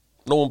í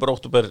nóvember,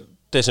 oktober,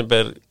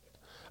 desember,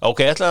 ok,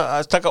 ég ætla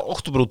að taka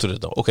oktober út fyrir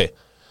þetta, ok,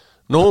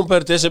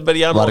 nóvember, desember,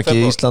 janúar, Var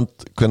ekki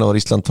Ísland, hvenær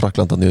var Ísland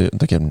Frakland í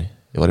undakefni?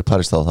 Ég var í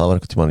París þá, það var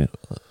einhvern tímann,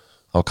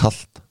 það var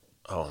kallt.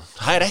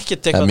 Það er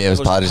ekkert En mér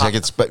finnst París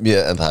ekkert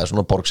en það er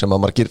svona borg sem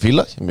að margir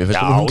fíla. Mér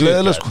finnst hún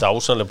gleðileg sko.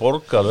 Dásanlega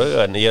borg alveg,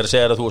 en ég er að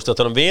segja að þú veist að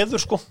það er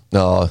veður sko.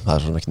 Já, það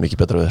er svona ekkert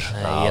mikið betra veður.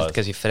 Nei, ég held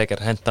kannski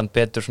frekar hendan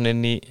betur svona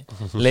inn í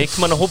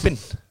leikmannahópin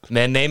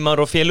með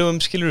Neymar og félögum,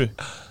 skilur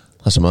þú?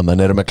 Það sem að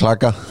menn eru með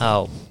klaka,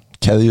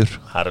 keðjur.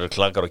 Það eru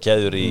klakar og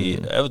keðjur í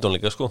Everton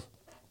líka sko.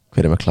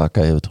 Hver er með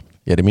klaka í Everton?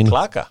 Ég er í mínu.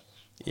 Klaka?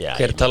 Já,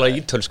 hver talar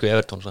ítölsku í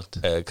Everton samt?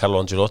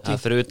 Carlo Ancelotti.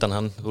 Það fyrir utan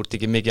hann, þú ert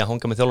ekki mikið að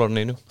hanga með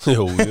þjálfarinu.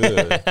 Jú,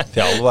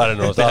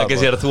 þjálfarinu og það er ekki að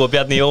segja að þú og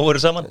Bjarni Jó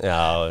voru saman.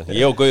 Já,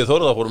 ég og Gauði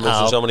Þórðar fórum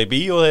eins og saman í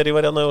bíó þegar ég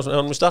var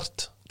hann í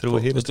start.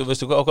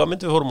 Veistu hvað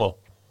mynd við fórum á?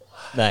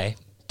 Nei.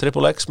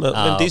 Triple X með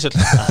Vin Diesel.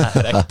 Það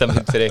er ekta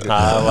mynd fyrir ykkur.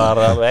 Það var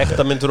alveg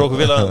ekta mynd fyrir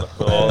okkur félagarna.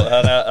 Og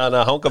þannig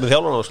að hanga með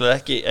þjálfarinu og skulle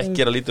ekki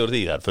gera lítið úr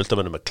því. Það er fullt af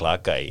mönnum með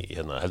klaka í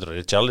heldur að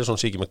Richarlison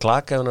sé ekki með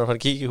klaka ef hann er að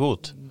fara að kíkja í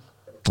hút.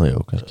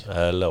 Jú,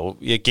 og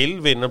ég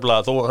Gylfi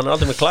nefnilega þó hann er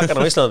aldrei með klakana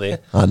á Íslandi.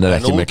 Hann er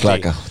ekki með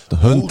klaka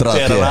 100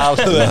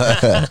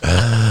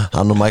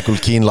 Hann og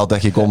Michael Keane láta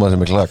ekki góma sem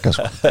með klaka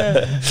sko.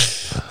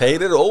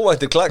 Þeir eru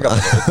óvæntir klaka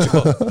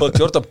og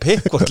Jordan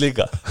Pickford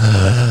líka.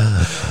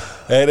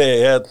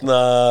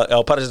 Já,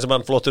 Paris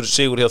Saint-Germain flottur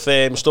sigur hjá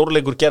þeim.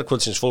 Stórleikur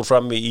gærkvöldsins fór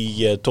fram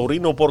í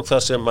Torino-borg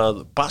þar sem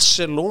að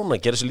Barcelona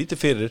gerði sér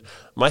lítið fyrir,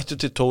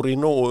 mættu til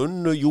Torino og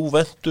unnu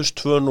Juventus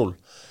 2-0.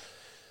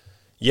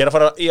 Ég er að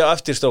fara í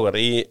eftirstrókar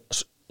í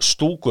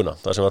stúkuna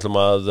þar sem við ætlum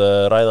að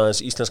ræða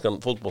aðeins íslenskan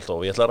fótbolta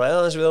og ég ætla að ræða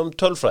aðeins við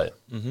tölfræði.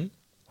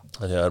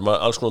 Þannig að það er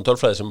alls konar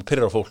tölfræði sem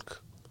pirrar fólk.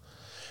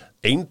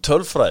 Ein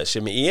tölfræði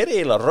sem er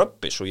eiginlega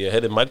röbbis og ég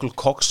heyrði Michael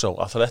Cox á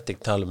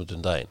Athletic tala um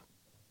daginn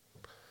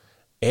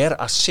er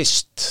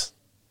assist.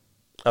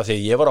 Af því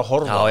að ég var að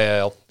horfa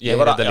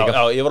ég var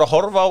að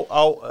horfa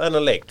á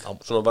þennan leik.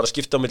 Svona var að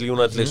skipta á milli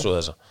United liðs og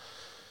þessa.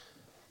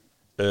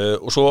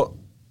 Og svo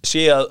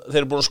sé að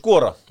þeir eru búin að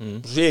skora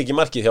svo sé ekki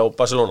markið hjá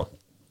Barcelona.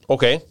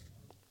 Ok,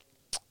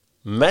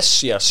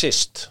 Messi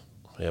assist.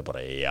 Ég er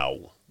bara, já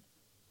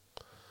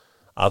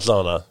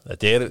allavega,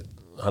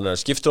 hann er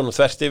að skipta honum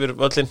þvert yfir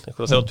völlin,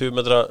 einhverja 30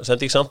 metra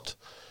sending samt,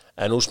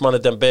 en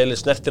Ousmane Dembele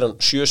snertir hann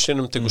 7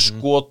 sinnum, tekur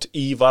skot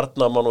í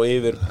varnarmann og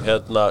yfir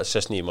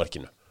Sesni í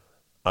markinu.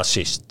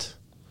 Assist.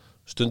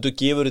 Stundu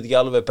gefur þetta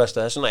ekki alveg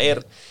besta, þess vegna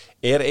er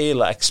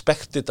eiginlega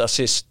expected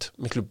assist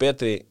miklu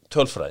betri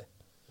tölfræði.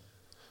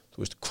 Þú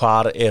veist,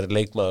 hvar er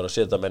leikmaður að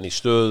setja menn í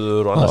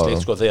stöður og annars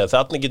leikt sko, þegar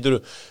þarna getur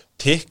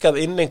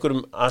tikkað inn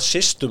einhverjum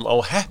assistum á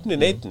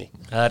heppnin einni.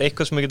 Það er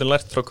eitthvað sem við getum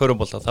lært frá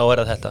körfubolta, þá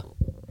er það þetta.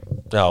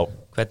 Já.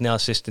 Hvernig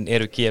assistin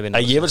eru gefin.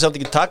 Ég vil samt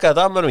ekki taka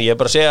þetta af mönnum, ég er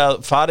bara að segja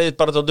að farið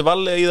bara tóti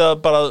valið í það,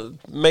 bara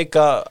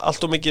meika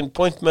allt og mikið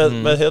point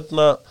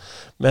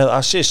með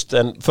assist,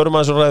 en förum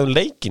aðeins og ræðum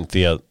leikinn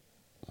því að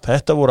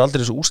þetta voru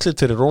aldrei þessu úrslit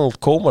fyrir Ronald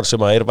Koeman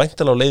sem er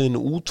væntanlega á leiðinu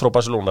út frá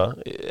Barcelona.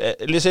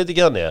 Lýsið þetta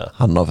ekki þannig eða?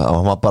 Hann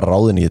var bara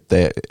ráðinn í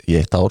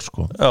eitt ár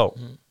sko. Já.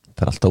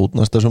 Það er alltaf út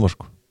næsta sumar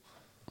sko.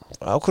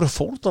 Á hverju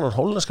fórn hann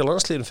hollenska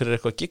landsliðin fyrir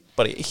eitthvað gigg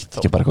bara í eitt þá?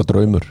 Ekki bara eitthvað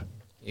draumur.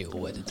 Jú,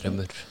 þetta er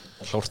draumur.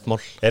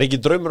 Hlórtmál. Er ekki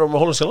draumur um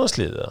hollenska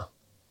landsliðið það?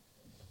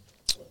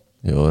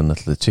 Jú, en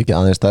þetta sé ekki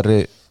aðeins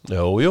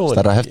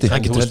stærra hefti.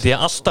 Hann getur held ég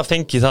alltaf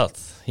fengið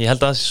það. Ég held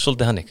að það sé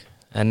svolítið hannig.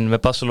 En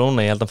með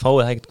Barcelona, ég held að hann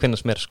fáið það ekkert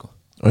hvenær sem sko.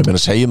 Og ég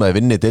meina segjum að ég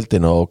vinni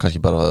deildina og kannski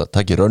bara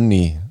taki rönn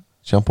í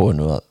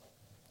sjampóinu að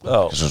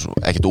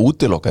ekkert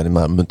útilokka en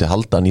maður myndi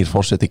halda nýr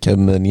fórseti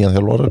kemur með nýjan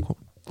þjálfara.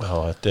 Já,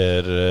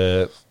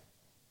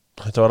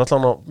 þetta var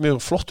allavega mjög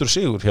flottur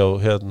sigur hjá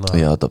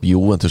Já, þetta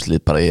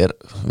Juventuslið bara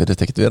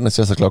virðist ekkert verið neitt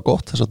sérstaklega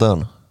gott þessa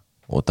dagana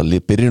og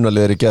þetta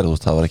byrjunarlið í gerð,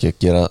 það var ekki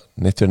að gera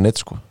neitt fyrir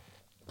neitt sko.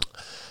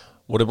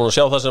 Voruð búin að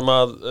sjá það sem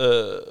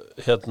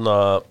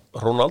að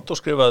Ronaldo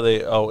skrifaði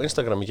á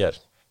Instagram í gerð.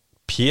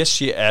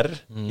 PCR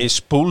is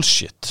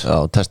bullshit.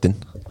 Já, testin.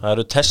 Það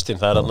eru testin,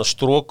 það er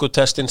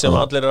strókutestin sem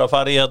allir eru að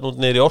fara í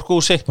niður í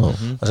Orkuhúsi.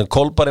 Það sem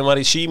Kolbarinn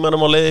var í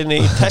símanum á leiðinni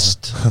í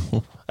test.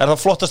 Er það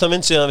flottasta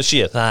mynd síðan við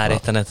séð? Það er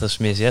eitt af þetta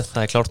sem ég séð,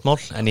 það er klárt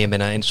mál. En ég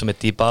meina eins og með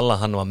Dybala,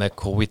 hann var með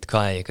COVID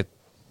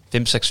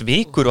 5-6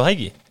 vikur og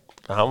hægi.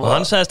 Og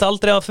hann sagðist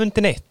aldrei að hafa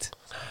fundið neitt.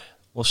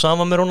 og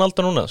sama með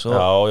Ronaldo núna svo.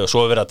 Já,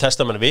 svo er verið að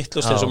testa menn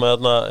vittlust eins og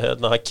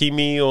með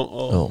Hakimi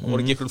og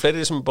voru ekki ykkur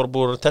fleiri sem bara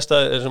búið að testa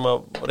sem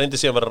að reyndi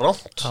sig að vera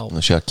rámt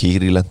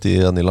Shaqiri lendi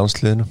þannig í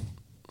landsliðinu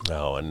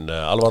Já, en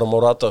Alvaro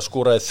Morata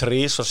skoraði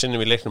 3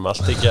 sinnum í leiknum,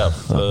 allt ekki af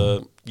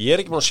ég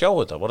er ekki búin að sjá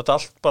þetta, voru þetta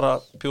allt bara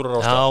pjúra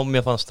rángstæð? Já,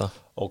 mér fannst það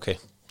Ok,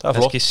 það er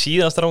flott Kannski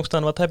síðast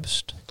rángstæðan var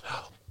tæpust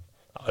Já,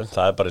 en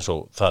það er bara eins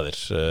og það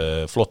er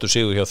flottur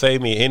sigur hjá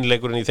þeim í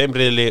hinleikurinn í þeim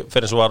riðli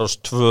Ferencváros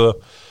 2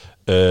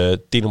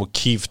 Dynamo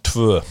Kyiv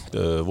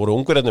 2 voru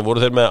ungverðarnir,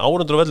 voru þeir með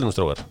áhorfendur á vellinum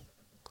strákar?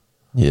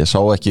 Ég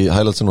sá ekki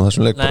highlightsin á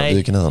þessum leik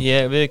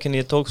Nei,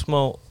 ég tók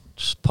smá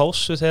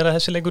pásu þegar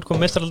þessi leikur kom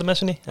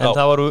meistaraldamessunni en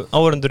það voru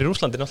áhorfendur í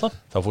Rússlandi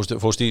náttúrulega Það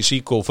fórst í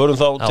Síkó, förum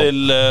þá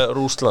til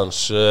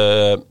Rússlands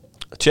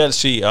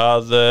Chelsea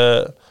að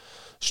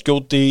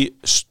skjóti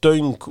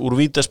stöng úr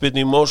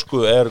vítaspyrnu í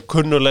Moskvu er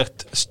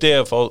kunnulegt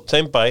stef á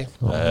þeim bæ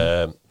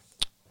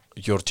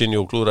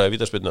Jorginho klúðraði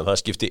vítaspyrnu það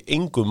skipti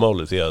engu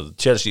máli því að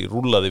Chelsea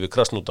rúllaði við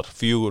Krasnodar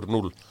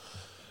 4-0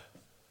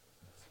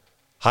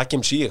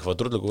 Hakim Ziyech var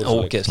drullu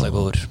góður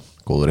Ógeðslega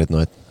góður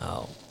 1-1 Já,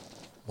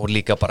 og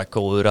líka bara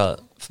góður að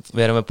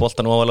vera með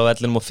boltan ofalega á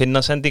vellinum og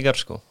finna sendingar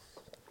sko.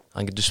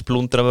 Hann getur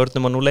splundra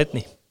vörnum að nú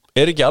leitni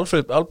Er ekki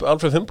Alfred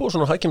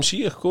Finnbogason og Hakim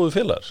Ziyech góðu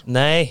félagar?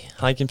 Nei,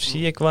 Hakim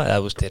Ziyech var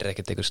eða þeir eru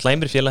ekkert einhver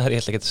slæmir félagar, ég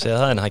ætla ekki að segja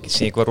það en Hakim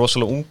Ziyech var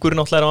rosalega ungur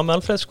náttúrulega að með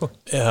Alfred sko.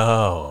 Já,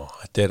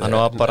 þetta er Hann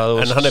var bara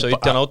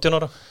 17-18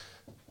 ára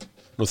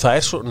Nú það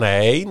er svo,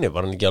 nei,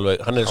 var hann ekki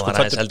alveg Hann er sko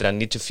aðeins eldri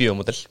en 94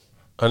 módel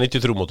Hann er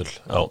 93 módel,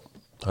 já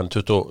Hann er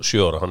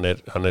 27 ára,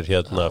 hann er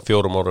hérna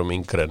 4 árum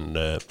yngri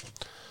en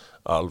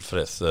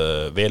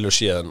Alfred velur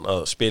síðan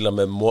að spila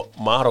með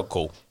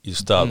Marokko í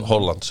stað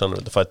Hollands, hann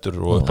er fættur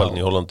og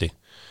uppalinn í Hollandi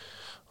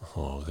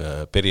og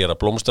byrjar að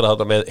blómstra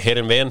þetta með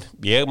Heerenveen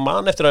ég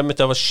man eftir að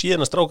það var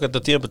síðan að stráka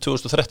þetta tíma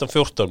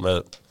 2013-14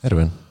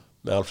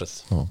 með Alfred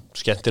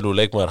skemmtilegu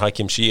leikmaður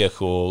Hakim Ziyech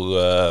og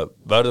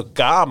verður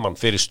gaman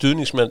fyrir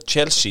stuðningsmenn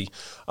Chelsea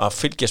að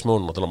fylgjast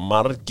með honum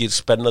margir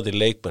spennandi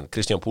leikmenn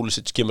Christian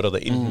Pulisic kemur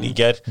þetta inn í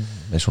gær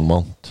Mason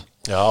Mount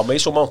Já,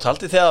 Mason Mount,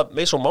 haldið þegar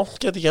Mason Mount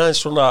geti ekki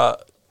aðeins svona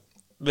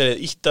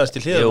verið íttaðast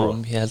til hliðar Jú,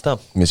 ég held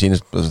að Mér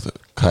sýnist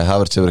Kai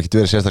Havertz hefur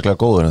ekkert verið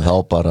sérstaklega góður en þá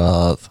bara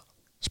að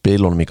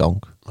spila honum í gang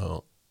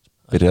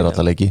byrjar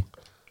alltaf leiki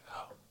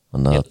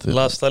Ég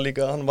las það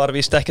líka, hann var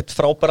víst ekkert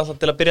frábær alltaf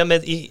til að byrja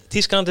með í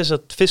Þýskalandi þess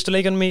að fyrstu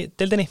leikjunum í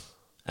deildinni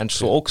en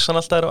svo óks hann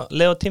alltaf að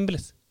lega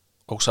tímbilið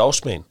Óks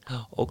ásmein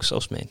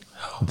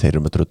Þeir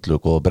eru með drullu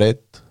og góða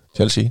breytt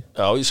Chelsea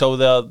Já, ég sá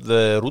þið að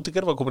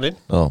Rudiger var komin inn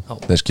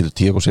Þeir skilur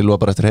Thiago Silva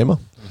bara eftir heima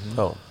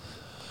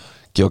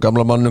Gefa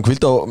gamla mannum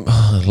hvíld og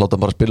láta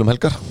bara spila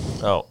helgar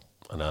Já,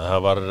 þannig að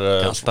það var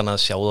Alltaf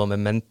að sjá það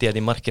með Mendy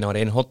að í markinu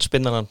var einn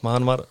hotspinnan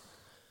hann var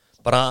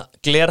bara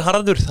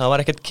glerharður, það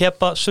var ekkert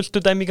kepa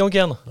sultudæmi í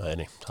gangi hana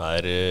Nei, það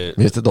er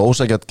Mér finnst þetta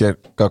ósækjart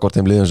gagvart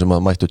þeim liðum sem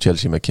að mættu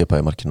Chelsea með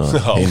kepa í markinu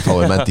einn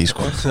fái Mendy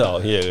sko Já,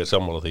 ég er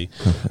sammála því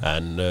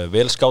En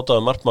vel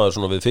skátaði markmaður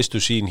svona við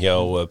fyrstu sín hjá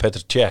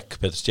Petr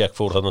Cech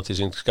fór þarna til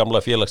sín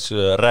gamla félags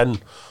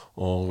Rennes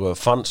og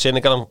fann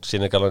Senegalan,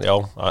 já,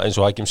 eins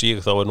og Hakim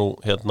Ziyech þá er nú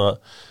hérna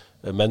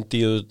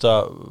Mendy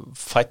auðvitað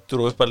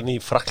fættur og uppalinn í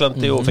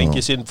Frakklandi og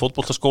fengið sinn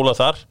fótboltaskóla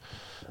þar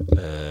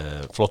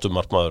flottum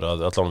markmaður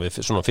að allan við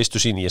svona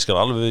fyrstu sín ég skal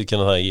alveg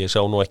viðkenna það ég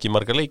sá nú ekki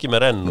marga leiki með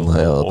Rennes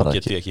og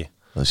geti ekki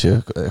það sé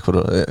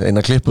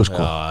eina klippu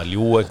sko Já,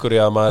 ljú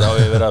einhverja að maður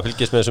hafi verið að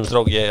fylgjast með þessum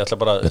strák ég ætla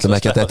bara Við ætlum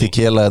ekki að þetta í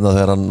kela en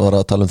þegar hann var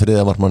að tala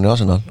þriðja markmann í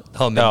Arsenal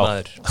Það var minn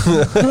maður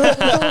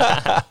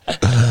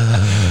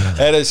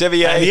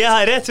Sevilla 1 Ég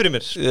hafði rétt fyrir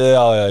mér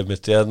Já, ég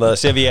myndi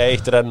Sevilla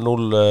 1 Rennes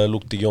 0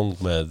 Luke de Jong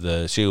með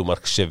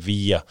sigurmark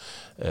Sevilla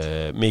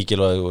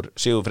mikilvægur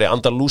sigur fyrir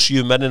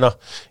Andalúsíu mennina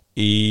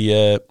í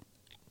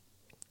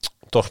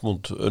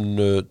Dortmund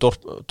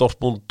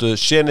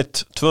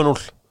Zenit 2-0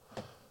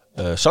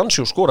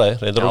 Sancho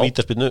skoraði reyndar á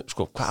vítaspyrnu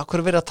sko, hvað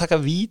er verið að taka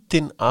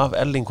vítin af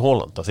Erling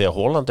Haaland af því að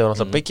Haaland hefur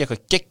náttúrulega byggja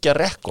eitthvað geggja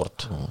rekord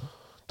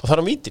þá þarf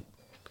hann vítin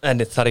En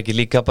það er ekki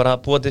líka bara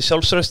að búa til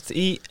sjálfsröst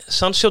í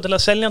Sancho til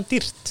að selja hann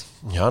dýrt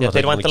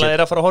þeir vantilega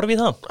er að fara að horfa í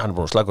það Hann er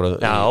búin að slagur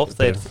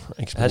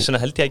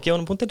þessuna held ég að gefa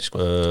hann punktir sko.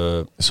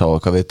 Sá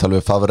eitthvað við talum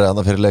við Favre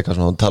annað fyrir leika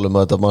hann talum um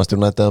að þetta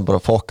Manchester United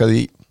bara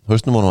fokkaði í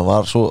hausnum og hann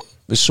var svo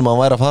vissum að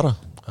hann væri að fara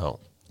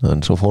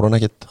en svo fór hann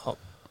ekkert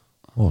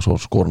og svo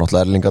skor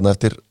náttúrulega Erlingarna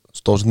eftir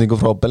stóðsendingu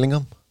frá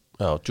Bellingham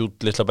Já,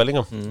 Jude litla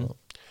Bellingham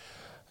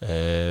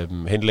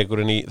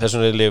hinleikurinn í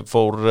þessum reyðli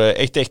fór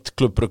 1-1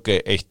 Club Brugge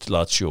 1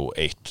 Lazio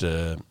 1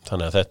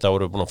 þannig að þetta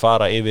voru búin að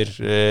fara yfir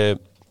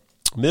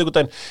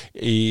miðvikudaginn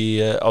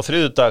á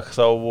þriðjudag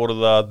þá voru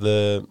það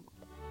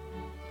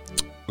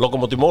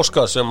Lokomotiv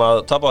Moskva sem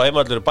að tapa á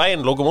heimavallir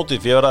bæinn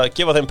Lokomotiv fyrir að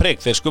gefa þeim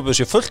prik þeir skupuðu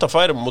sér fullt af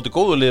færum mútið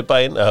góðuliði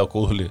bæinn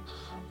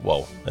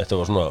wow, þetta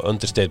var svona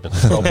understatement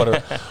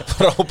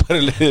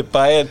frábæri liði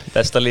bæinn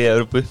besta liði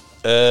Evrópu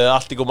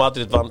Atletico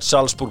Madrid vann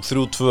Salzburg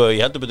 3-2 ég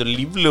heldur betur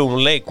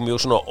líflegum leik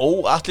mjög svona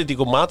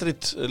Atletico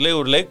Madrid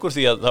leikur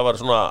því að það var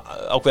svona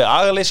ákveðið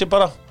agaleysi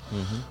bara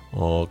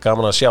og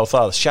gaman að sjá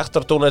það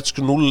Shakhtar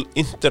Donetsk 0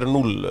 Inter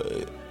 0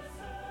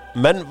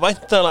 menn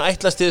væntanlega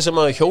ætlast þið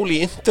sem að hjóli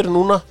í Inter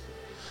núna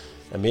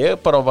en ég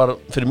bara var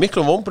fyrir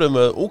miklum vonbrigðum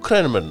með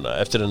Úkrænumennina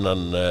eftir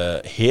hennan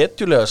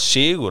hetjulega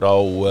sigur á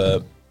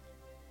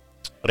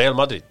Real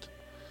Madrid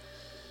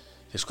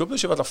þeir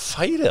sköpuðu sér alltaf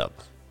færið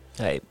hann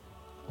Nei,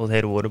 og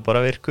þeir voru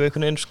bara virku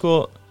einhvern veginn sko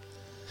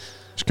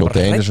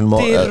skjóta einu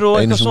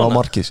sinni á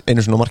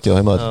markið á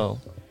heimaður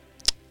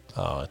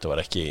Já, þetta var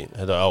ekki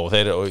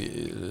þeir,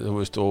 þú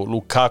veist, og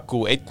Lukaku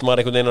einn var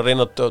einhvern veginn að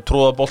reyna að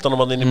tróða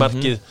boltanum hann inn í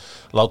markið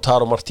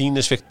Lautaro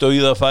Martínez fekk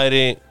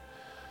dauðafæri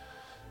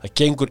það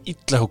gengur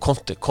illa hjá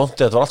Conte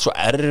þetta var allt svo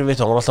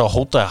erfitt hann var alltaf að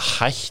hóta að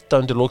hætta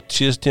undir lok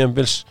síðast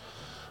tímabils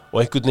og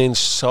einhvern veginn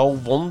sá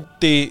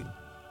vondi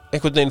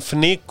einhvern veginn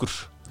fnikur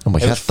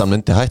hann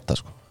myndi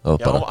hætta sko.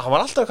 hann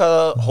var alltaf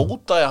að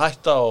hóta að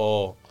hætta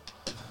og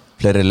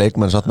fleiri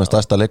leikmenn satt með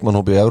stærsta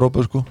leikmannhópi í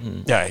Evrópu sko.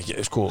 Já, ekki,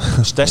 sko,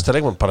 stærsta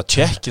leikmann bara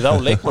tjekkið á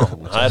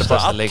leikmannhópinu það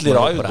bara allir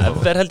á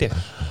æfingu bara held ég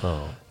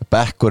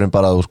Bekkurinn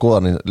bara að þú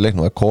skoðan í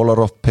leiknum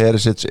Kolarov,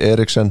 Perisic,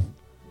 Eriksen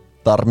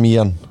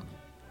Darmian,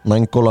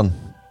 Nainggolan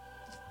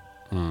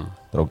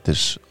það er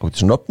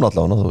ógtis nöfn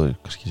allavega þú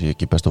kannski sé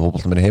ekki bestu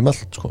fótboltamenn í heimall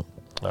sko.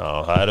 Já,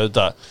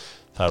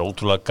 það er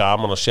ótrúlega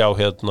gaman að sjá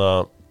hérna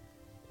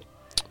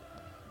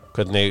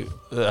hvernig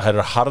það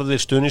eru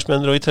harðir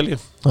stuðningsmennir á Ítalíu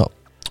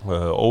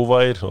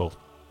óvægir og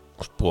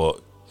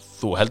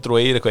þú heldur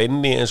og eigir eitthvað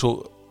inni eins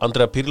og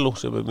Andrea Pirlo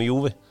sem með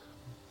Juve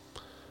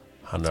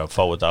hann að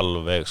fá þetta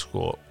alveg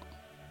sko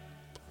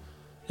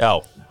já,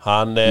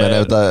 hann menn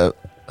ef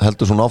þetta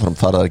heldur svona áfram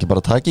þar ekki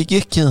bara taka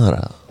ekki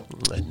þar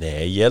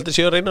nei, ég heldur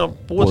sé að reyna að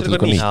búa til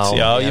eitthvað nýtt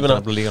já, ég meina,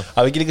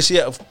 að við ekki líka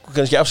sé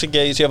kannski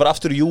afsengja, ég sé að var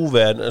aftur í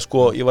Juve en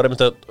sko, ég var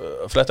einmitt að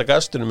fletta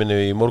gastunum minni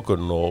í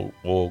morgun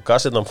og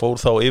gasinnan fór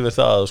þá yfir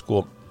það að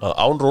sko, að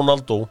án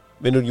Ronaldo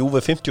vinnur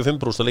Juve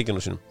 55% af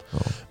leikjunum sínum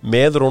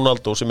með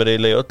Ronaldo sem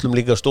eiginlega í öllum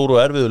líka stóru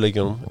og erfiðu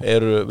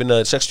leikjunum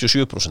vinnaðir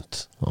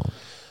 67%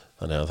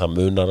 þannig að það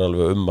munar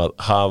alveg að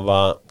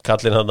hafa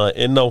kallinn hana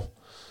inn á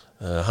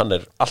hann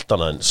allt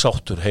annað en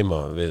sáttur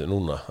heima við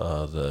núna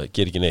að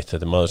gera ekki neitt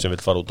þetta maður sem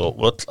vil fara út á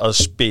öll að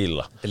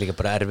spila þetta líka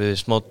bara erfiðu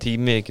smá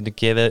tími getur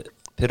gefið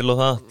Pirlo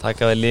það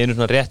taka við liðinu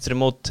svona rétt fyrir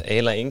mót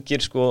eiginlega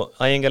engir sko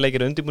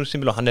æfingarleikir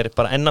undirbúningstímabil og hann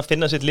bara enn að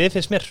finna sitt lið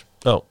finnst mér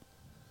já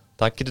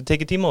það getur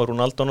tekið tíma og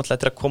Ronaldo náttúrulega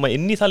eftir að koma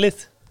inn í það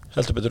lið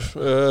heldur betur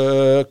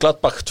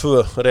Gladbach 2,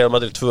 Real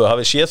Madrid 2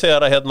 hafið séð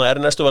þegar að hérna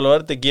Ernesto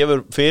Valverde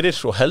gefur fyrir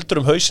og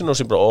heldur hausinn og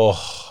sem bara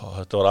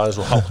þetta var aðeins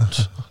svo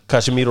hátt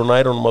Casemiro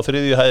nærunum á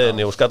þriðju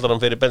hæðinni og skallar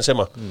hann fyrir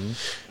Benzema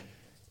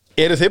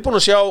eru þið búin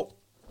að sjá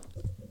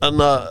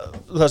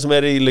það sem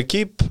í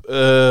L'Equipe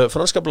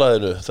franska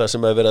blaðinu það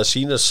sem verið að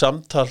sína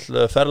samtal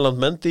Ferland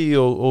Mendy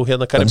og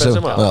hérna Karim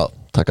Benzema já,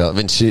 taka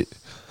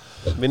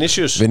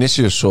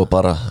Vinicius og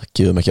bara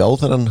gefum ekki á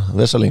þennan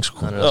vesaling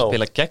sko. hann að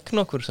spila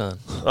gegn okkur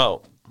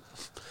sagðan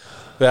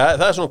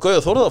það svona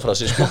gauð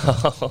þorðafrasi sko.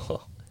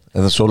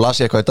 en svo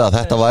las ég eitthvað í dag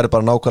þetta væri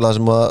bara nákvæmlega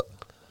sem að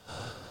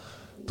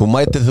þú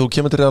mætir þegar þú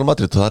kemur til Real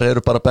Madrid þar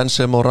eru bara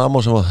Benzema og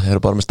Ramos sem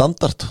eru bara með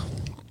standard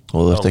og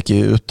þú ert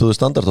ekki upptöðu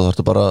standard og þú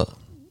ert bara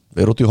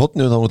vera út í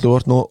hotni þá þú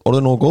ert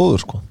orðið nógu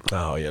góður sko.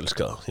 Já, ég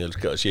elska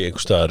að sé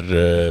einhvers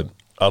staðar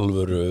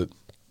alvöru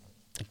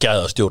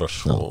gæðastjórar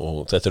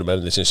og þetta eru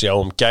mennir sem sjá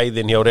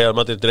gæðin hjá Real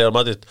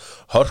Madrid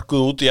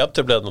hörkuð út í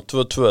aftöfleðan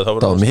 2-2 það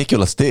var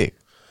mikilvægt stig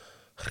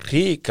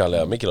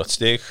ríkalega mikilvægt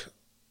stig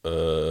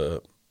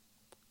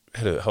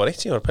það var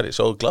eitt sem ég var að pæla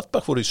sáðu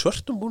Gladbach fóru í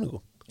svörtum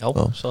búningum já,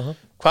 sá það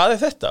hvað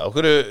þetta?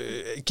 Okkur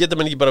geta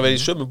menn ekki bara verið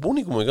í sömu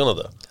búningum og í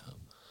Kanada?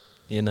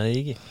 ég næði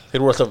ekki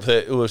þeir voru alltaf,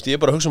 þú veist,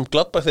 ég bara hugsa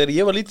Gladbach þegar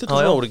ég var lítið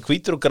þá voru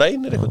hvítir og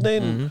grænir einhvern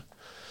veginn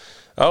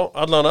já,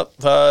 allavega,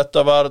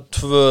 þetta var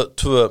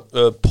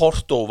 2-2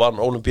 Porto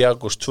vann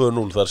Olympiakos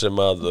 2-0 þar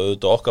sem að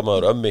okkar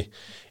maður Ömmi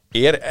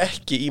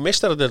ekki í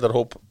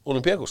meistaradeildarhóp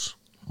Olympiakos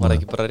var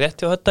ekki bara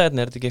rétt hjá þetta, er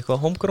þetta ekki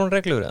eitthvað homegrown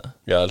reglur eða?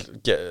 Já,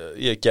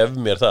 ég gef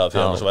mér það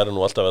því annars væri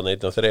nú alltaf að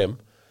 1 af 3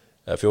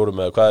 eða 4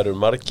 með hvað eru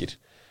margir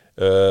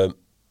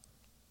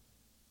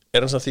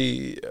hann samt því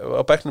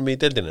á bekknum í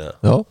deildinni eða?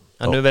 Já,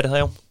 hann hefur verið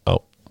það já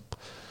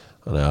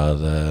þannig að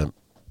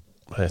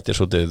þetta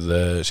svolítið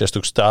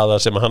sérstök staða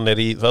sem hann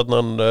í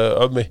þannan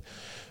Ömmi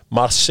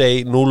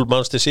Marseille 0,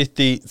 Manchester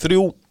City 3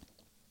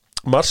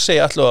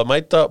 Marseille ætlaðu að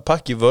mæta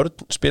pakki vörn,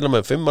 spila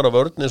með 5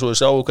 vörn eins og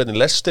við sáum hvernig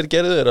Leicester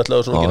gerði þeir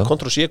ætlaðu svona að gera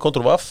Ctrl-C,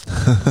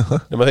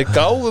 Ctrl-V nema þeir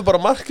gáfu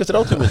bara mark eftir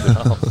 80 mínútur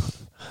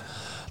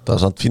það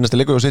var samt fínasti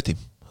leikur á City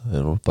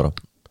þeir voru bara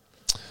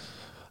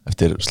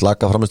eftir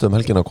slaka framistöðum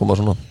helgina að koma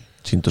svona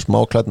síndu smá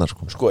klædnar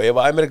sko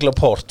ef Aymeric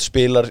Laporte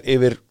spilar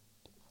yfir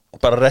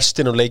bara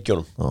restin af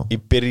leikjónum í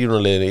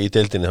byrjunuleginni í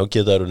deildinni þá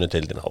geta það runnið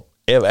deildinni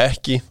ef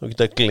ekki þá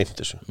geta það glimt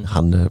þessu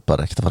hann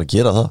bara ekkert að fara að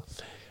gera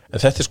það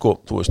en þetta sko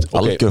þú veist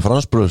algjör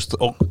fransbröðst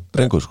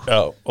drengur sko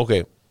já ok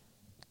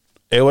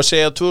ef að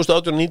segja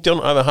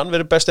 2018-19 hafi hann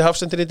verið besti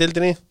hafsendin í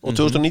deildinni og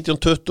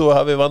 2019-20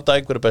 hafi Van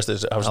Dijk verið besti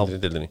hafsendin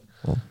í deildinni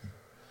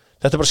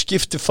þetta bara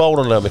skiptir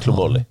fáránlega miklu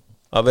máli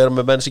að vera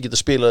með menn sem geta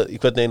spilað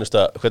í hvern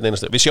einasta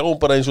við sjáum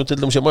bara eins og til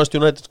dæmis hjá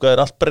Manchester United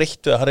hvað allt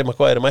breytt við að Harry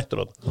Maguire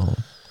mættur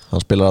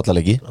hann spilar alla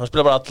leiki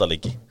bara alla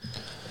leiki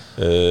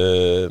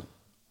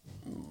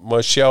má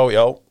ég sjá,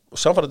 já,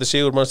 samfærandi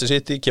sigur Manchester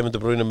City, Kevin De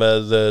Bruyne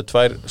með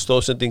 2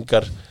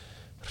 stóðsendingar,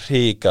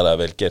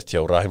 hrikalega vel gert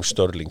hjá Raheem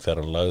Sterling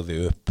þegar hann lagði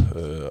upp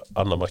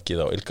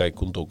annamarkið á Ilkay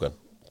Gundogan,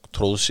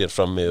 tróð sér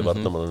fram með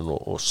varnarmanninn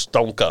og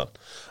stangaðan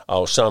á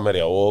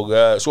samherja og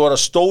svo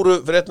það stóru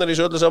frétnar í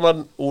þessu öllu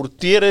saman úr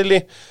dýrriðli,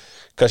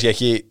 kannski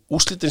ekki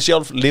úrslitin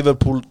sjálf,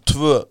 Liverpool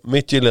 2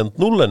 Midtjylland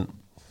 0 en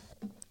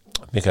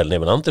Mikael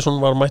Neven Andersson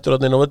var mættur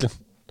þarna inn á völlin.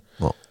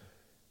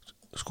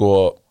 Sko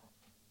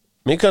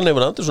Mikael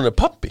Neven Andersson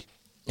pappi.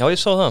 Já, ég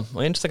sá það á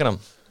Instagram.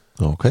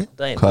 Ok,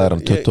 hvað er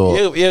hann?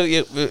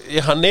 20...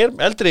 Hann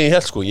eldri í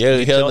held sko.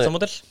 98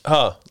 model.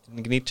 Ha?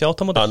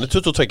 98 model. Hann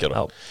 22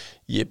 ára. Já.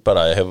 Ég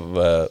bara hef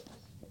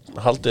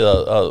haldið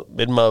að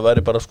minn maður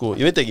væri bara sko,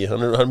 ég veit ekki,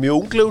 hann er mjög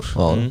unglegur,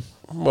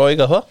 má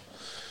eiga það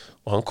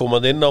og hann kom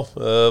að inn á,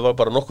 var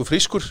bara nokkuð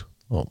frískur.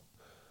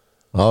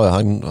 Já,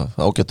 hann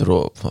ágættur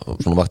og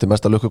svona vakti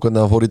mesta lukku hvernig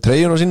hann fór í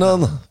treyjuna sína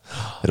þarna.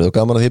 Eru þú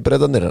gaman að því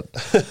breytanir en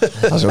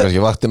það sem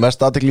kannski vakti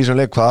mest athygli í þessum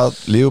leik hvað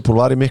Liverpool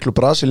var í miklu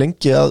brasi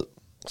lengi að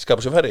skapa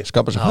sér færi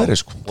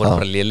sko. Voru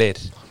bara lélegir.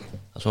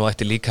 Það sem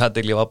vakti líka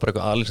athygli var bara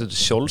eitthvað Alexander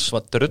Scholz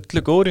var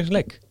drullu góður í þessum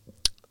leik.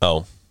 Já.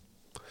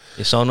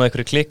 Ég sá nú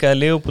einhverju klikkaði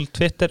Liverpool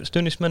Twitter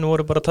stuðningsmenn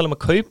voru bara að tala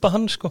að kaupa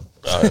hann sko.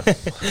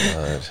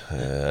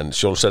 En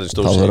Scholz stóð sig.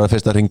 Það var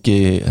fyrst að ringi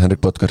Henrik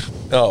Böttger.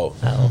 Já,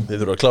 þið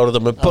þurfum að klára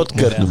þetta með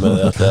Böttgernum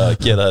eða ætla að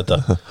gera þetta.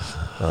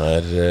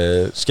 Það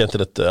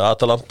skemmtilegt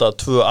Atalanta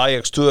 2,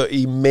 Ajax 2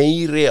 í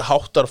meiri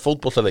háttar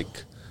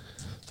fótboltaleik.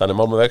 Þannig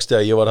má með vexti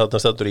að ég var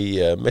þarna stendur í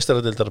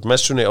meistaradeildar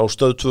messunni á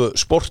Stöð 2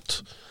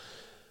 Sport.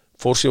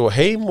 Fór sér á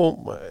heim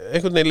og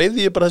einhvern veginn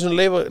leiði ég bara þessum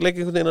leik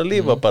einhvern veginn að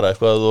lifa bara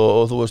eitthvað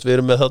og þú veist, við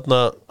erum með þarna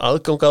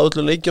aðgang að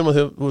öllum leikjum og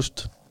þú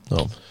veist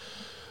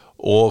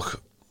og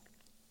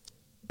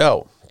já,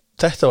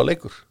 þetta var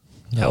leikur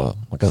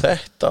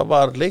þetta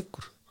var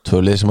leikur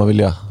 2 lið sem að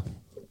vilja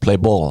play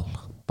ball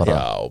bara,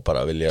 já,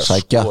 bara vilja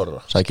sækja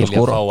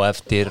skora fá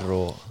eftir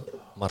og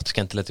margt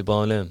skemmtilegt í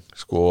báðum liðum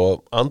sko,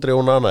 Andri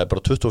Onana er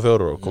bara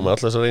 24 og komið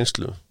allar þessar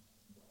reynslu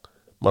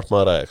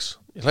markmaður Ajax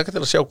ég hlakka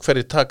til að sjá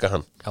hverju taka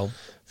hann já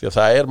því að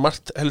það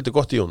margt heldur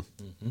gott í hún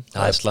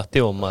það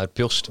slatti og maður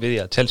bjóst við því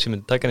að Chelsea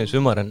myndi taka hann í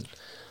sumar en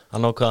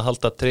hann ákvað að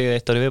halda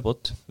 3-1 ári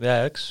viðbót við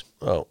Ajax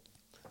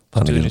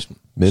hann er ekki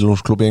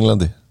miðlungsklúb í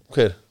Englandi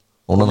hver?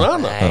 Onana?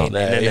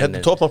 Nei, þetta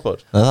er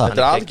toppmarkmaður þetta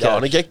er algjör,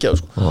 hann er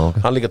geggjað sko.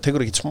 Hann líka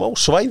tekur ekkit smá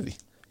svæði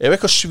ef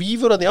eitthvað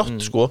svífur hann í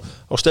átt sko,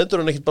 á stendur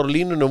hann ekkit bara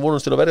línunum og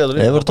vonast til að verja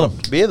það Everton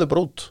veður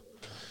brút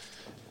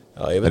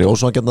er ég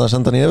ósvangjarn að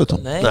senda hann í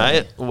Everton?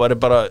 Nei, þú væri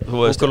bara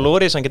Hugo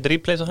Lloris, hann getur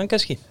replace á hann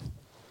kannski.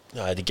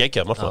 Já, þetta er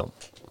geggjað markmaður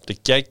þetta er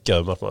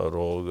geggjað markmaður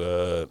og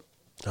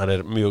hann er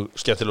mjög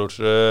skemmtilegur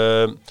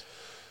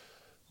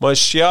má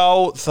ég sjá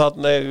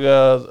þannig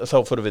þá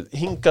förum við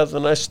hingað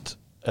næst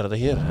er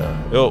þetta hér?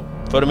 Jú,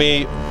 förum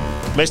í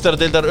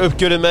meistaradeildar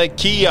uppgjörið með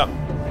Kia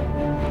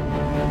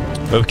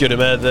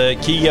uppgjörið með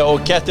Kia og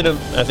kettinum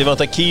en þið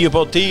vantar Kia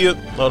upp á 10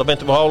 þá er það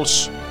beint upp á háls,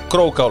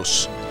 krókháls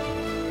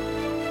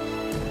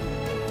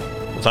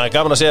og það er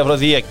gaman að segja frá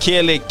því að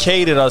Keli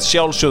keyrir að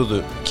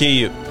sjálfsögðu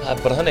Kia það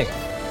er bara þannig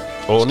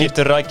og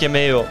skiptur rækja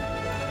mig og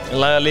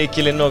laga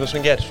líkilinn og eitthvað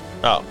sem ger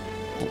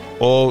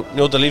og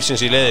njóta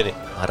lífsins í leiðinni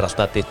það er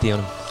alltaf ditt í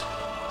honum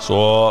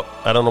svo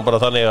er það nú bara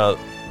þannig að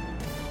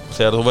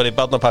þegar þú verður í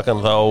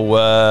barnapakkan þá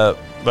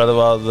verður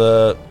að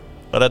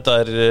redda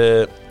þér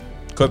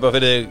kaupa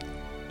fyrir þig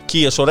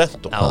Kia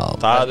Sorento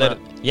það er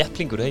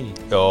jepplingur hegi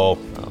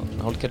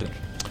hálfgerður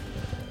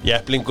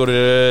jepplingur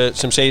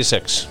sem segir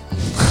 6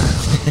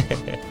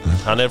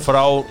 hann er frá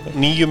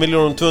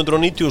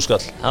 9.290.000 skall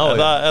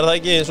er það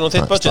ekki svona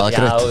þitt budget?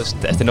 Já,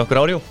 eftir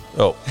nokkur ár, jú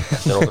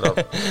eftir nokkur ár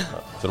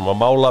þurfum að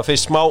mála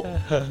fyrst smá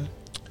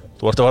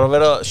þú ert að fara að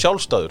vera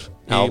sjálfstæður í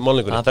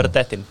málningunni það verður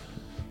dettinn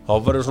þá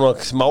verður svona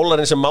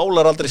málarinn sem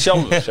málar aldrei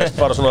sjálfur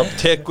bara svona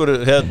tekur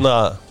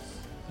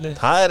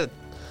það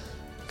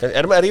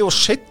er ég og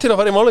sett til að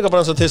fara í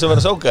málingabransa til þess að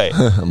vera ságæi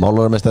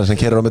málararmeistari sem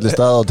kerir á milli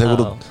staða og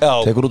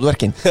tekur út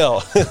verkin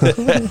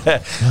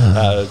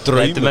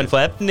dröymenn menn fá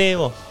efni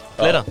og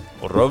fleira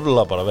og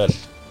röfla bara vel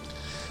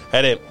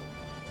herri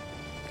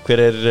hver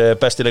er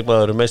besti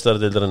leikmaður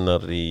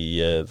meistaradeildarinnar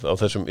á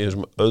þessum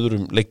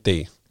öðrum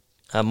leikdegi?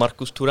 Það er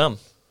Marcus Thuram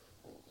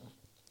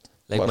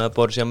leikmaður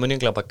Borussia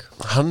Mönchengladbach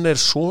hann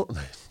er svo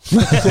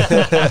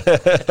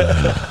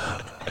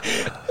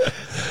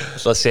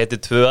svo setið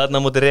 2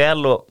 aðna mútið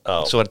Real og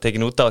svo var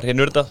tekin út á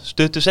hinn urða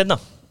stuttu senna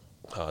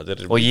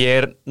og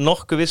ég er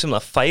nokkuð vissum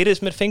að færið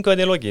sem er fengu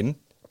að í lokin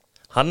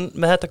hann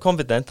með þetta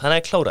confident, hann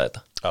hefði klárað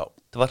þetta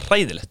það var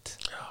hræðilegt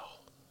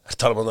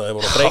það voru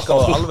að breyka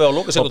alveg á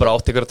lokasekúndu og bara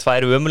átt ykkur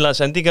 2 ömulega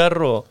sendingar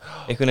og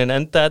einhvern veginn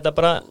enda þetta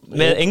bara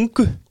með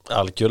engu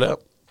algjörlega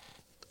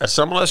er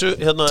samanlega þessu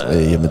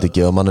ég myndi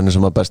gefa manninu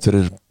sem að best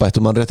fyrir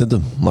bættum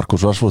mannréttindum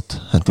Marcus Rashford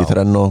hendi í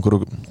þrenn og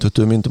einhverju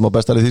 20 mínútum á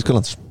bestalið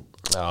Þýskalands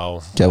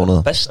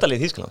bestalið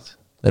Þýskalands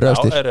Þeir eru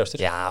efstir. Já, eru efstir.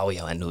 Já,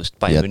 en þú veist,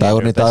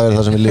 Dagurinn í dag er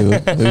það sem við lifum.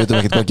 Við vitum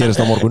ekkert hvað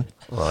gerist á morgun.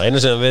 Einu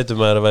sem við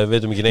vitum er að við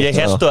vitum ekki neitt. Ég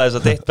held að þess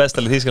að þetta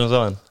bestalið Þýskaland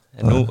sáðan.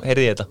 En nú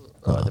heyrði ég þetta.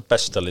 Þetta er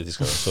besta lið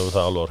Þýskaland, svo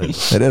það alveg á hreinu.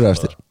 Þeir eru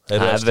efstir.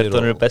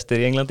 Everton eru bestir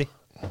í Englandi.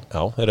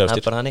 Já, þeir eru Það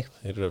efstir. er bara hannig.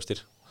 Þeir eru efstir.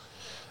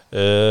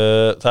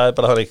 Það er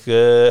bara þannig.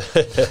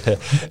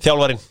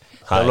 Þjálfarinn.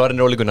 Þjálfarinn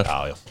er Óli Gunnar.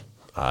 Já.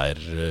 Það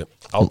er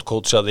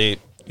átkótsaði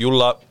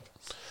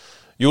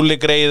Júli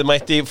greið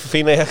mætti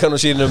fína í hekkanum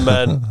sínum,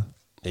 en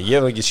ég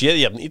hef ekki séð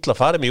jafn illa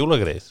farið með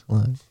júlagreið.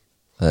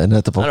 En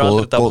þetta er bara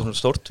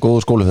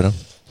góð skóli fyrir hann.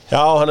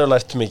 Já, hann hefur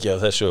lært mikið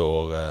af þessu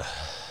og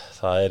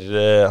það er,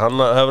 hann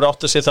hefur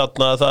átt að sé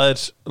þarna að það er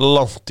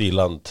langt í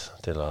land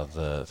til að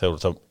þeir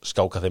voru að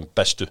skáka þeim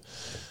bestu.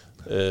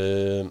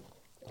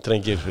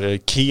 Drengir,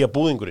 Kia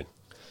búðingurinn.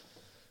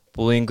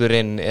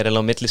 Búðingurinn er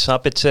alveg á milli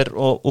Sabitzer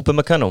og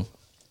Upamecano.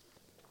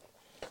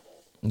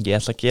 Ég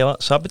ætla að gefa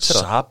Sabitzer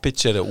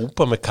Sabitzer og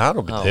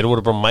Upamecano, þeir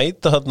voru bara að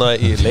mæta þarna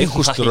í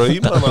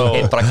leikústraumana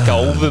Þeir bara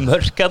gáfu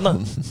mörk þarna.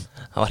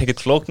 Það var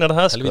ekkert flóknar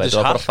það, sko. Helvítis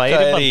harka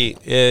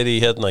er í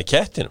hérna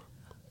kettinum.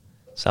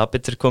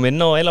 Sabitzer kom inn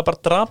og eiginlega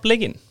bara drap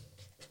leikinn.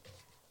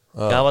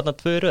 Gaf þarna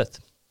 2 í röð.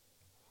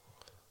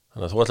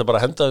 Þannig að þú ætla bara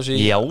að henda þessu í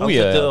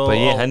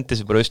ég hendi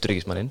þessu bara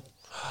Austurríkismanninn.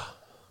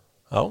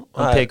 Já,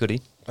 hann tekur í.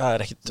 Það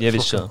er ekkit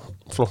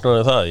flóknar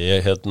en það.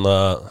 Ég held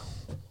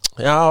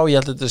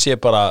að þetta sé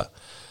bara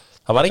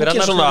það var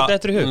engin svona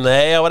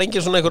það var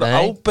engin svona einhver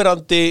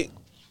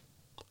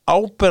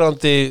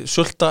áberandi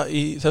sulta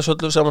í þessu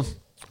öllu saman.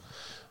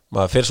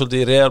 Maður fer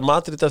svolítið í Real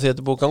Madrid af því að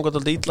þetta er búið að ganga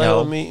alltaf illa hjá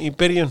þeim í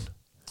byrjun.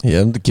 Ég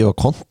hefði að gefa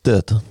Conte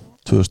þetta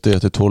 2 stig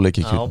eftir 2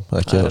 leiki,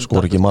 ekki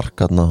skora ekki mark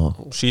hérna.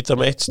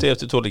 Zidane með 1 stig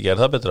eftir 2 leiki, er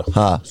það betra?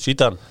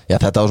 Zidane. Já,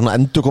 þetta var svona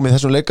endurkomið í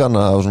þessum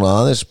leikana og svona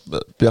aðeins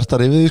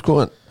bjartar yfir því, sko,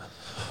 en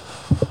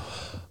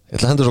ég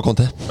ætla að hendur svo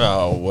Conte. Já,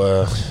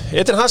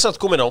 Eden Hazard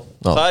kom inn á.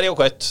 Það er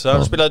jákvætt.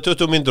 Það spilaði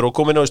 20 mínútur og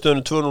kom inn á í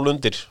stöðunum 2-0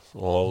 undir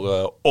og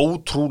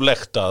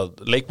ótrúlegt að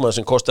leikmaður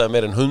sem kostaði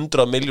meir en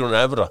 100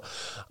 milljónir evra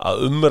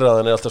að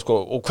umræðan er alltaf,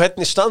 sko, og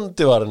hvernig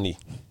standi var hann í?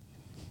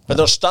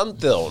 Hvernig var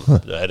standið á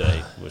hann?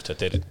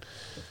 Þetta er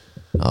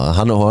Já,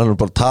 hann er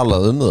bara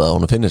talað það og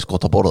hann finnist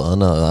gott að borða,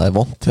 þannig að það er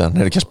vont því hann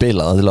er ekki að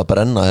spila, það til að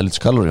brenna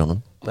helvits kalóri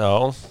honum. Já,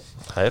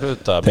 það er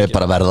auðvitað þeir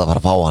bara verða að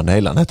fara að fá hann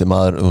heilan. Þetta er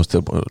maður,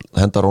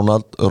 henda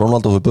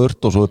Ronaldo fyrir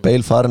burt og svo er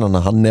Bale farin,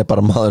 hann er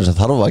bara maður sem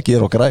þarf að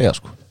gera og græja,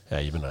 sko. Já,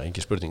 ég minna,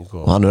 engin spurning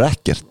og hann er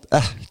ekkert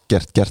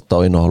gert á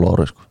 1,5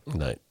 ári, sko.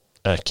 Nei,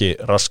 ekki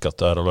raskat,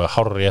 það er alveg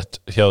hárrétt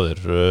hjá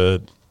þér.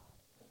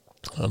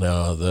 Þannig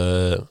að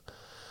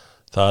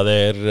það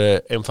er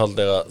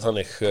einfaldlega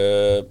þannig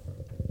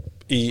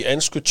í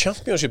ensku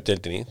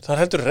Championship-deildinni,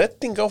 þar heldur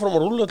Redding áfram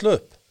að rúlla öllu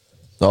upp.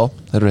 Já,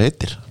 þeir eru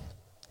heitir.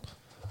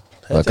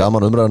 Það er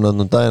gaman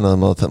umræðan daginn að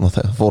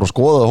maður fór að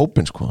skoða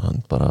hópin, sko.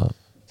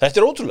 Þetta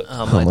er ótrúlega.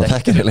 Það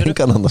þekkir heila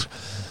engan annar.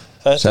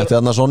 Setti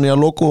hann að Sonja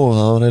logo og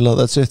það var heila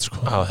that's it,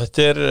 sko. Já,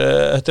 þetta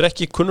er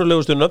ekki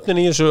kunnulegustu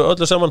nöfnin í þessu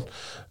öllu saman.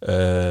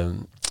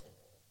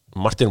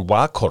 Martin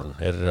Waghorn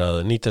er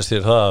að nýtast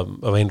þér það að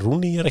Wayne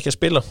Rooney er ekki að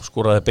spila.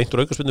 Skoraði beint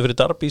úr aukaspyrnu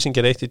fyrir Derby sem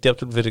gerði 1 í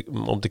jafntefli fyrir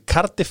móti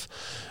Cardiff.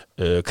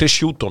 Chris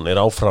Hughton er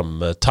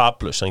áfram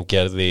tablus, hann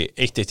gerði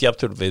 1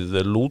 jafntefli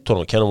við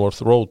Luton og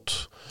Kenilworth Road.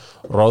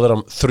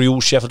 Rotherham 3,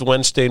 Sheffield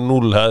Wednesday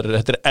 0.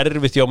 Þetta er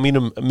erfitt hjá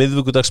mínum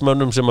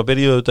miðvikudagsmönnum sem að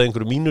byrja auðvitað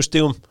einhverju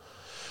mínustigum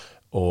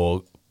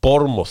og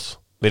Bournemouth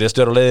virðist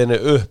vera á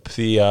leiðinni upp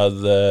því að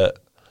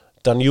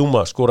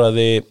Danjuma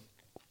skoraði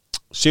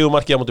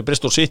sigurmarkið á móti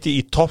Bristol City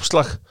í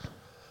toppslag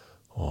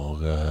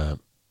og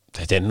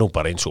þetta er nú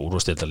bara eins og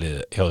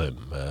úrvarsdeildarlið hjá þeim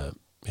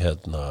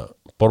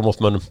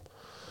Bournemouth mönnum.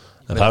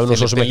 En það er nú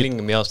svo sem ekki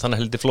hann er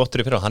heldur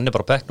flottur í fyrra, hann er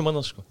bara bekknum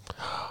hann, sko.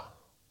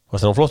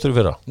 Varst það flottur í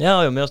fyrra? Já,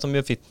 mér finnst það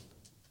mjög fínt.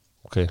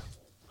 Okay.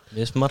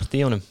 Við erum smart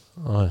í honum.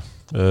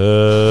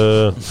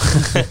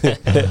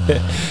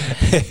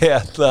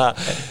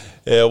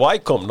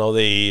 Wycombe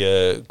náði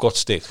gott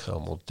stig á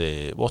móti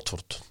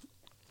Watford.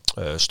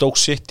 Stoke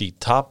City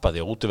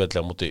tapaði á útivelli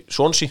á móti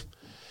Swansea.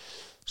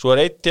 Svo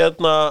er einn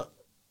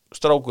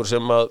strákur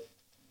sem að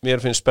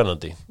mér finnst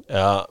spennandi.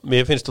 Ja,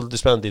 mér finnst þetta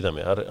spennandi í það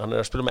mér. Hann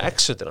er að spila með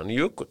Exeter, hann er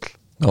Jökull.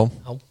 Já.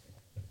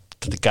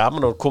 Þetta er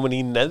gaman að koma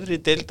í neðri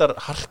deildar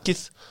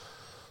harkið.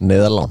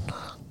 Neðarlán.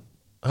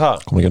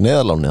 Kom ekki á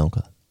neðarlán eða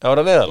hvað? Það var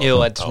að neðarlán? Jú,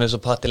 þetta er svona eins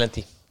og Patti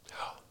lendi.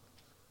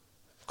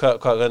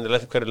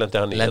 Hverju lendi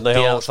hann í? Lendi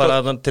að fara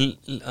hann til,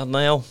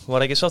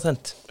 var ekki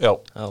Southend? Já.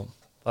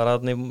 Fara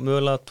hann í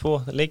mögulega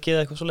 2 leiki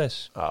eða eitthvað svo leis.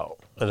 Já,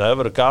 en það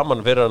hefur verið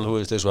gaman fyrir hann, þú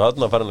veist, eins og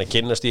hann að fara hann að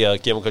kynnast í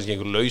að gefa kannski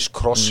einhver laus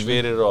kross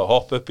fyrir og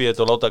hoppa upp í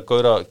þetta og láta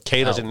Gaura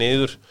keira sér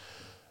niður.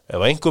 Ef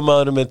einhver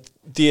maður er með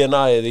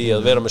DNA-ið í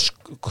að vera með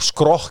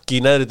skrokk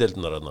í neðri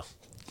deildunar hann,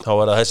 þá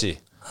er það þessi.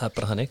 Það er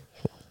bara hannig.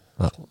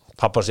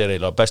 Pappa sér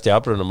eiginlega besti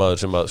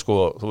afbrunamaður sem að, sko,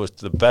 þú veist,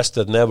 the best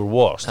that never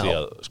was, því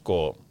að, sko,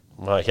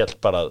 maður hélt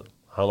bara að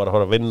hann var að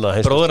fara að vinna.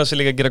 Bróður hans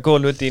er líka að gera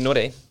góð hluti í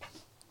Noregi.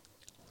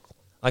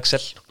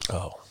 Axel.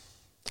 Já.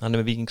 Hann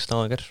er með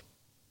Víkingstáðingar.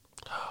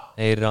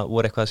 Þeir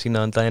voru eitthvað að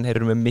sína þann daginn. Þeir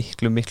eru með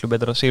miklu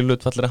betra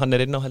sigurhlutfall en hann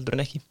er inn á heldur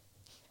en ekki.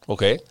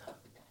 Ok.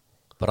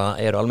 bara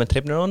eru almennt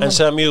trefnir á hann. En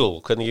Samuel,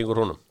 hvernig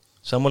gengur honum?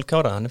 Samuel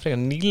Kára, hann frekar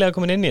nýlega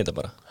komin inn í þetta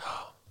bara.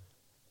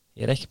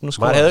 Ég ekki búin að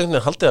skoða. Maður hefði einhvern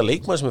veginn haldið að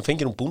leikmaður sem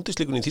fengir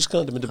Búndisligunni í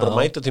Þýskalandi myndi bara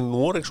mæta til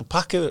Noregs og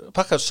pakka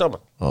þessu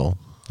saman.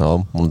 Já,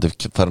 hún myndi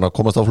færin að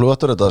komast á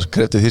flugvöttur. Þetta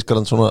krefti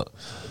Þýskaland svona.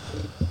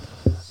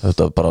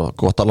 Þetta bara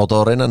gott að láta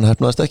á reyna en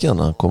hefnaðist ekki,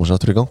 þannig að komast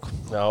aftur í gang.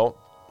 Já,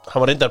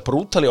 hann var reyndar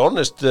brútali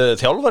honest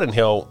þjálfarinn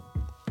hjá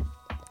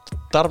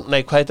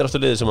hvað heitir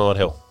aftur liðið sem hann var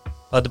hjá?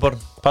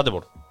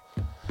 Paderborn.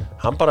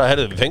 Hann bara,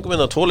 við fengum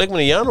hérna 2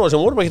 leikmenn í janúar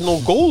sem vorum ekki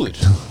nógu góðir.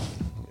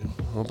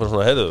 Hún bara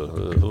svona,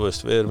 þú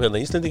veist, við erum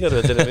hérna Íslendingar,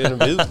 við erum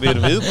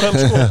viðkvæm,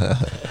 sko.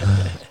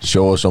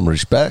 Show us some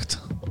respect.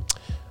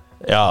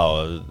 Já,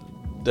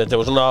 þetta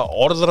var svona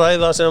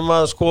orðræða sem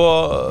að, sko,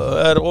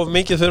 er of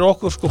mikið fyrir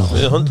okkur, sko.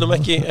 Við höndlum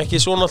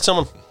ekki svona allt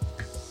saman.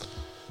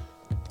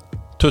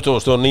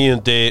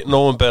 29.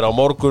 nóvember á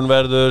morgun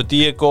verður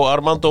Diego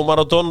Armando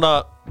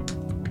Maradona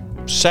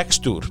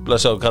 60,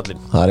 blessaður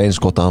kallinn. Það er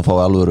eins gott að hann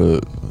fái alvöru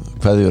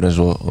kveðjur eins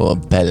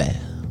og Pele.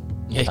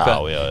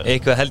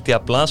 Eitthvað held ég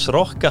að Blas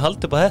Rokka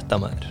haldi upp á þetta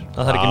maður.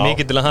 Það þarf ekki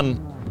mikið til að hann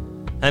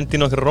hendi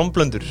nokkra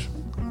romblöndur.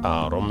 Já,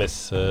 rommið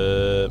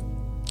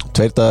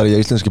 2 dagar í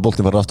að íslenski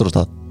boltinn fari aftur á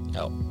stað.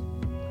 Já.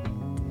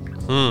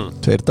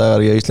 2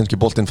 dagar í að íslenski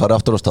boltinn fari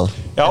aftur á stað.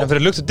 Já. Er hann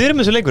fyrir lukt og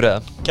dyrum þessu leikur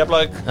eða?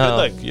 Keflavík,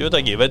 ég veit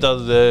ekki. Ég veit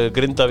að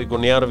Grindavík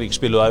og Njarðvík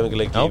spiluðu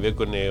æfingarleiki í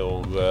vikunni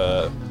og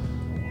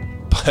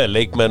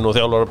leikmenn og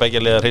þjálfarar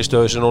beggja liða hristu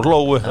hausinn og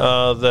hlógu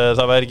að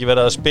það væri ekki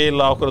verið að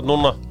spila akkurat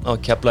núna. Á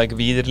Keflavík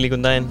víðir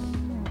líkum daginn.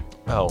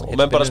 Já, og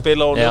menn bara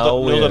spila og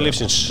njóta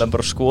lífsins. Menn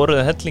bara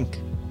skoruðu helling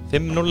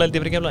 5-0 held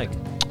ég fyrir Keflavík.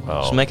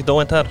 Sem ekkert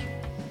óvænt þar.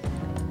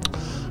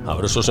 Það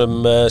verður svo sem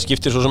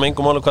skiptir svo sem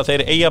engum máli hvað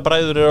þeir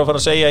Eyjabræður eru að fara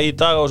að segja í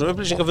dag á þessum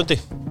upplýsingafundi.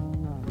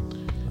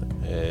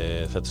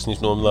 Þetta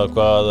snýst nú það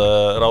hvað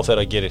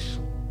ráðherra gerir.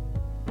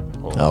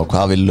 Já,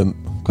 hvað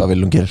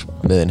Willum gerir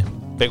með henni.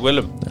 Big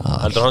Willum,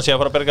 heldur hann sé að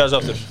fara að berga þessu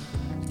aftur?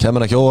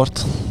 Kemur ekki óvart.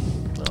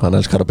 Hann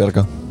elskar að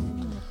berga.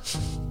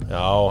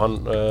 Já, hann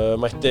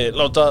mætti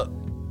láta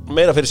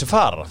meira fyrir sig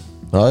fara.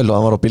 Já, hann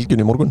var á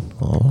bylgjunni í morgun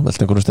og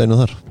velti einhvern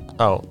steinum þar.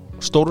 Já,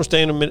 stórum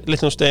steinum,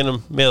 litlum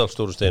steinum,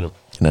 meðalstórum steinum.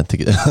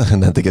 Nefndi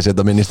ekki að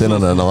setja minn í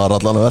steinan en hann var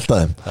allan að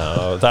velta þeim. Já,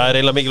 það er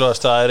eiginlega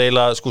mikilvægast, það er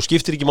eiginlega, sko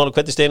skiptir ekki máli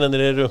hvernig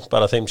steinanir eru,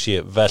 bara þeim sé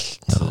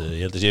velt.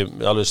 Ég held að sé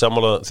alveg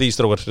sammála því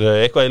strókar.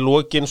 Eitthvað í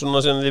lokin svona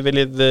sem þið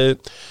viljið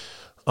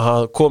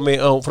að komi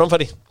á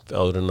framfæri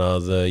áður en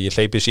að ég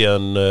hleypi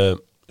síðan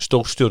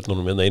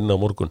stórstjörnunum hérna inn á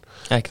morgun.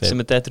 Ekkert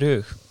sem þetta eftir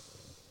hug.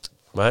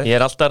 Nei. Ég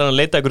er alltaf að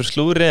leita ykkur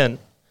slúri en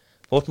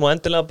fólk má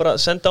endilega bara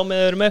senda á mig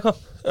eða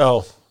eitthvað. Já.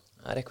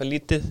 Það er eitthvað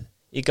lítið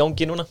í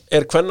gangi núna.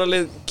 Er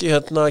kvennalið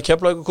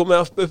Keflavíkur komið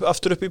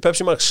aftur upp í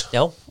Pepsi Max?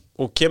 Já.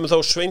 Og kemur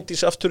þá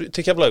Sveindís aftur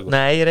til Keflavíkur?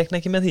 Nei, ég reikna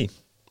ekki með því.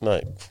 Nei,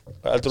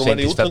 heldur hún var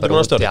í útlandinu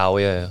næsta ári?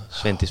 Já,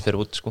 Sveindís fer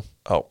út sko.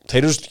 Já,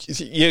 þeir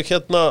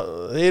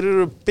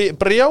eru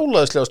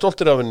brjálaðislega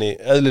stoltir af henni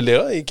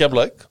eðlilega í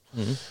Keflavík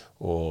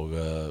og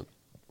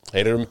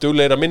þeir eru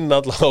duglegir að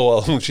minna allavega á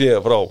að hún sé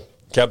frá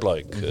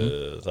Keflavík.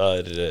 Það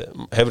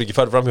hefur ekki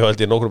farið framhjá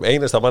held ég nokkrum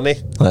einasta manni.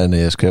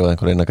 Nei, ég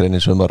skrifaði eina grein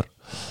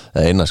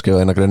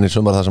í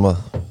sumar þar sem að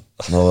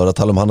það var að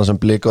tala hana sem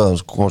blika og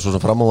það kom svo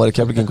sem fram á var í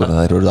Keflvíkingunni.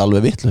 Það eru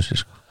alveg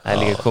vitlausir sko. Það er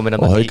líka komin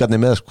og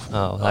haugarnir með sko.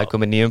 Já, það er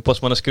komin nýjum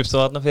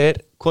bossmannaskrifstofa þarna fyrir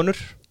konur.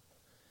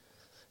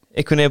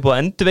 Einhvern veginn búið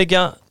að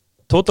endurvekja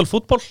Total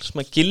Football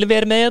sem að Gylfi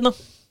er með hérna.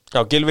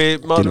 Já,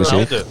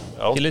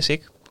 Gylfi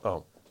Sig.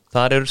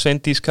 Þar eru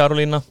Sveindís,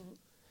 Karolína,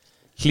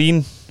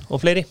 Hlín og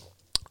fleiri.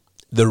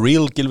 The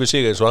real Gylfi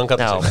Sig eins og hann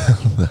kallar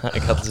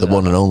sig. The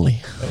one and only.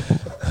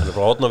 Hann er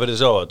frá Árnafirði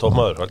sá,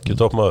 toppmaður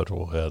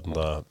og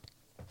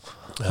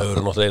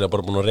hefur náttúrulega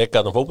bara búin að reka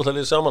þarna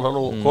fótboltalið saman hann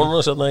og konuna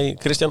hérna í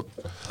Kristján.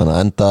 Þannig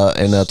að enda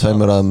 1 eða 2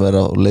 að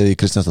vera á leiði í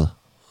Kristjánstad.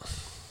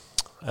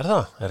 Er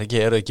það? Er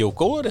ekki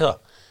góður í það?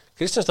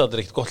 Kristjánstad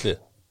er ekkert gott lið.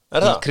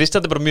 Er það?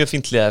 Kristjánstad er bara mjög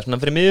fínt lið svona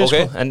fyrir miður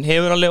sko, en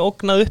hefur alveg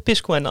ógnað uppi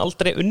sko en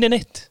aldrei unni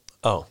neitt.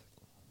 Já.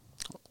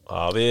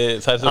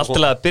 Alltaf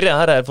að byrja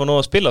þar er fór nú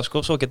að spila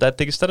sko, svo geta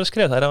þetta ekki starra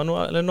skref, það er nú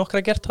alveg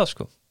nokkra gert það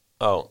sko.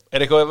 Já,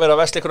 er eitthvað að vera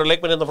að vesla einhverju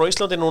leikmenn hérna frá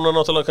Íslandi núna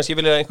náttúrulega kannski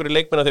vilja einhverju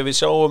leikmenn þegar við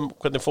sjáum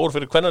hvernig fór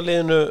fyrir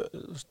kvennaliðinu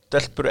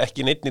stelpur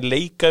ekki neitt í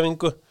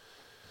leikæfingu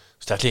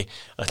ætli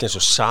eins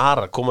og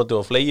Sara komandi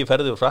á flegi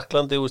ferði úr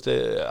Fraklandi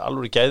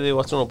alveg í gæði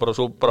og allt svona og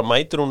svo bara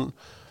mætir hún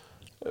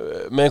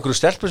með einhverju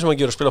stelpur sem að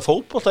gera að spila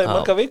fótbolta í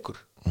marga vikur.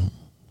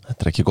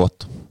 Þetta er ekki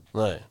gott.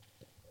 Nei.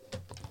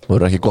 Það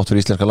er ekki gott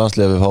fyrir íslenska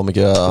landslið ef við fáum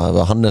ekki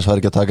að Hannes fær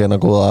ekki að taka eina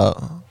góða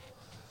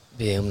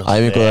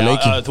æfingu eða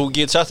leiki. Þú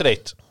getur sagt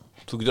reitt.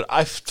 Þú getur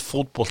æft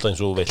fótbolta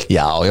eins og þú vilt.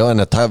 Já,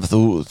 en þú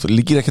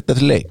líkir ekkert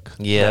eftir leik.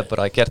 Ég hef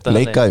bara gert það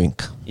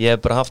leikæfing. Ég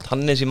hef bara haft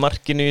Hannes í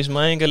markinu í sem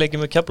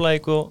æfingarleiki með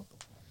Keflavík og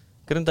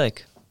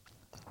Grindavík.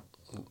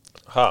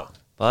 Ha?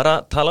 Bara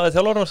tala við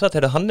þjálfarinn og sagt,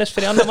 heyrðu Hannes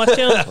fyrir annar match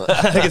það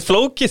er ekkert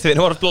flókið, við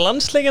erum að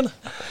landsleikina.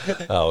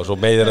 Já, og svo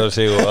meiðir það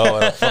sig og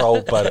það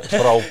var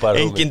frábær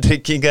Engin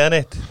trygging eða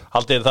neitt.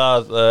 Haldið það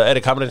að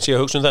Erik Hamrén sé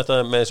að hugsa þetta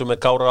með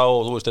Kára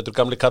og þú veist, þetta eru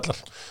gamli kallar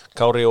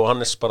Kári og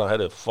Hannes bara,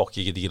 heyrðu,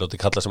 ég get ekki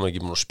látið kalla sem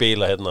ekki múin að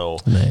spila hérna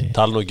og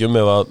tala nú ekki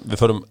ef að við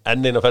förum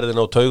ennina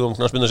ferðina á taugum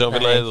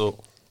knattspyrnusamfélagið og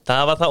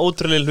það var það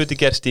ótrúlega hluti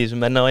gerst í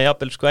þessum menn að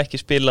jafnvel sko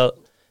ekki spilað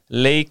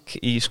leik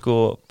í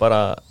sko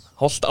bara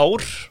hálft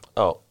ár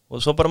og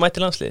svo bara mætti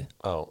landslið.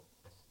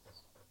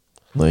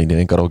 Nei,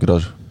 engar ágjur að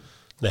þessu.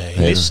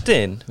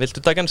 Listin,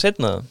 viltu taka hann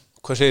setna?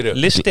 Hvað segirðu?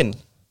 Listin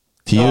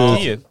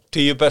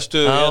 10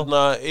 bestu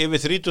hérna yfir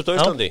 30 á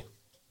Íslandi.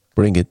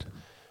 Bring it.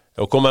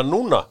 Og komið hann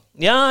núna?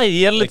 Já,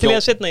 ég er alveg til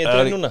að setna, ég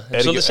dreg núna.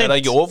 Er það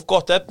ekki of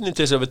gott efni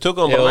til þess að við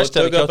tökum hann bara næst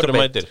þegar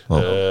kjátturinn mætir?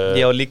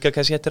 Já, líka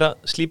kannski hættir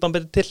að slípa hann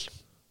betur til.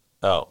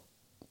 Já,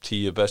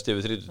 10 besti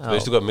yfir 30.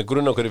 Veistu hvað, með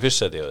grunn okkur í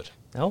fyrst seti yfir?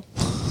 Já,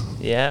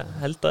 ég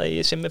held að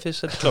ég sé með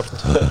fyrst seti klart.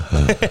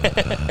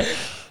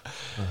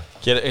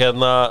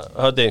 Hérna,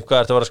 Höddi, hvað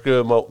ertu að fara að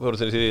skrifa á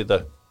 4-3 í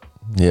dag?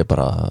 Ég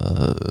bara,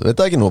 veit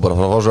það ekki nú, bara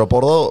fá sér að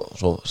borða og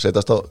svo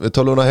setjast við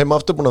tölvuna heima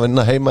aftur, búin að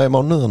vinna heima í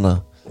mánuð, þannig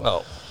að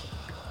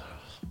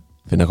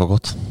finna eitthvað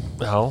gott.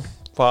 Já,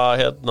 hvað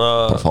hérna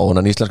bara fá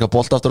hennan íslenska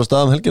bolt aftur á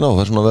staðum helgina og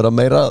það er svona að vera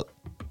meira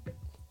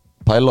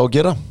pæla og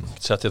gera.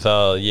 Setti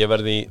það að ég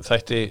verði í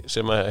þætti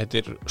sem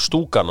heitir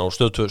Stúkan á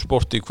Stöð 2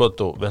 Sport í kvöld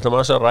og við ætlum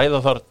að ræða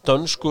þar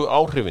dönsku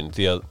áhrifin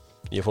því að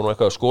ég fór nú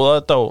eitthvað að skoða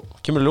þetta og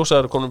kemur ljósa að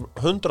það eru konum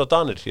 100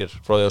 danir hér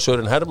frá því að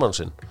Sören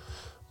Hermansen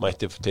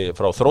mætti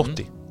frá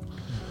Þrótti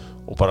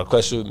og bara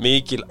hversu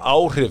mikil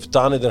áhrif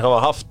danirnir hafa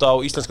haft á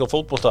íslenska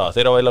fótbolta.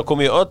 Þeir hafa eiginlega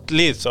komið í öll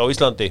lið á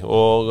Íslandi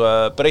og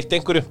breytt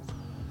einhverju.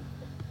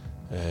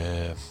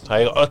 Það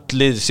er öll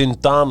lið sinn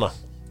dana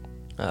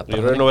í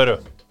raun og veru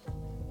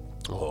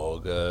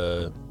og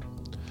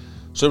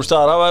sum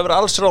staðar hafa verið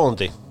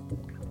allsráðandi.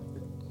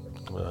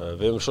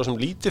 Við höfum svo sem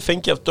lítið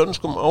fengið af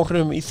dönskum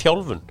áhrifum í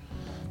þjálfun.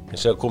 Ég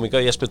sé að kom í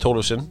Jesper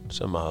Tólufsson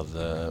sem að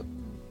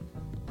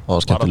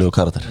skemmtilegu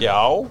karakter.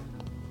 Já,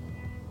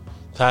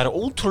 það er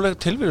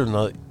ótrúlega tilviljun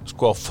að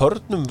sko á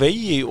förnum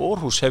vegi í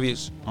Aarhus hef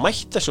ég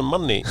mætt þessum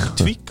manni í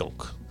tvígang.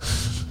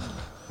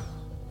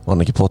 Var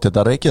hann ekki potið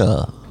að reykja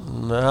það?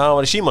 Nei, hann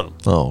var í símanum.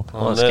 Það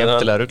var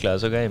skemmtilega rugglega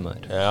þessu gæði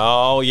maður. Já,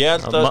 ég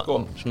held að sko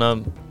svona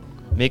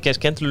mikið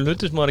skemmtilega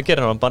hluti sem maður að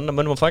gera, hann banna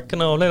mönnum að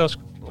faggana og leira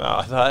sko. Já,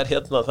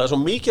 það er svo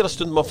mikið að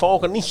stundum að fá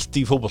okkar nýtt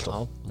í fótbolta.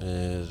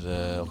 Við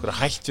okkur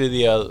hætt við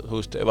því að, þú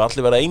veist, ef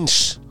allir vera eins.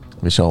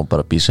 Við sjáum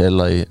bara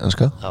Bísela í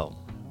enska. Já.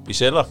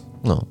 Bísela?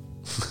 Já.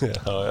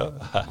 Já.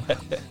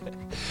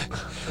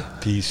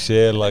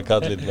 Bísela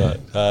kallinn,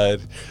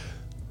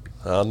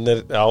 hann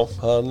er.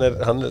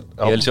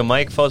 Ég vil sjá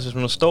Mike fá sér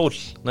svona stól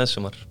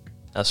næstsumar.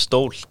 Eða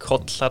stól,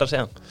 koll þar að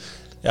segja.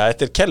 Já,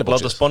 þetta er Kellybox.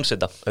 Láta spons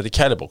þetta. Þetta er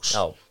Kellybox.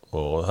 Já.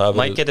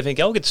 Mike getur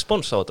fengið ágætt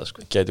spons á þetta sko.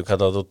 Getur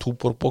kallað þetta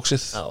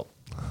Túborg-bóksið. Já,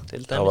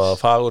 til dæmis. Það var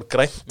fagur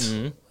grænt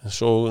eins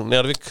og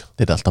Njarðvík.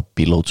 Þetta er alltaf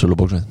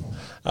bílótsölubóksið.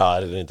 Já, það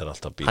er reyndar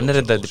alltaf bílótsölubóksið. Hann er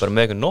reyndar bara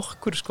með eitthvað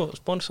nokkur sko,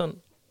 sponsan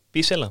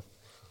Bísela.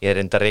 Ég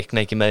reyndar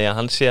reikna ekki með því að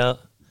hann sé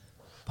að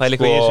pæla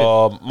eitthvað í þessu.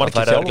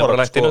 Margir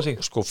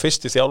þjálfarar, sko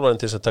fyrsti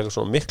þjálfarinn til þess að taka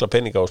svona mikla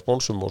peninga á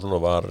sponsum og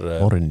svona var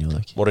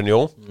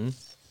Mourinho.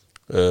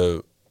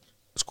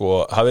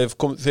 Sko,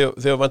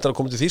 þegar vantar að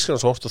koma til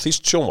Þýskaland svo horft á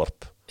þýskt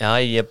sjónvarp. Já,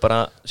 ég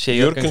bara sé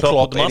Jürgen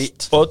Klopp er í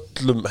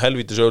öllum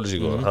helvítis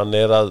auglýsingum. Hann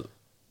er að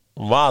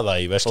vaða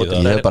í veskið.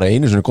 Ég hef bara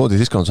einu sinni komið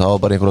til Þýskaland, það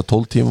var bara einhverja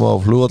 12 tíma á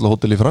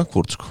flugvallahótel í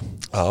Frankfurt sko.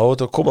 Já,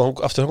 þetta var koma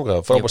aftur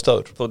hangað, frábær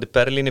staður. Þótt í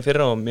Berlín í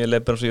fyrra og mér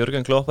leið bara eins og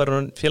Jürgen Klopp er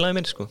félagi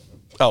minn sko.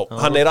 Já,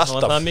 hann er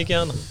alltaf. Það var mikið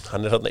hana.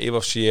 Hann er hérna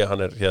IFC,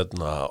 hann er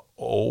hérna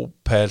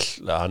Opel,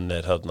 hann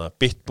er hérna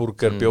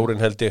Bitburger,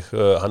 bjórin held ég,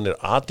 hann er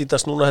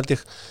Adidas núna held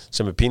ég,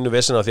 sem er pínu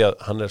vesina því að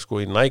hann er sko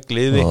í Nike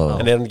liði,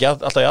 en er hann ekki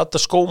alltaf í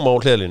Adidas skóma á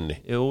hliðalínunni?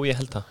 Jú, ég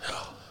held það.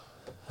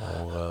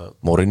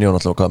 Mourinho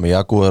náttúrulega gaf með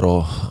Jaguar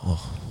og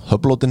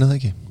höflótin eða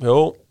ekki? Jú,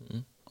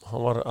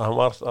 hann var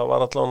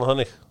allavega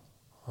þannig.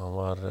 Hann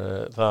var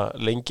það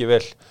lengi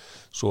vel.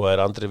 Svo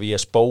er Andri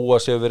Vías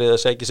Bóas hefur verið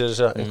að segja sér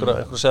þess að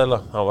einhverja seðla.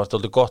 Það var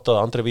alltaf gott að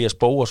Andri Vías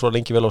Bóas var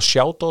lengi vel á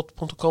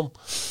shoutout.com.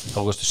 Þá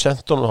kostu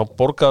sendt honum, þá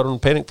borgaður hún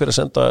pening fyrir að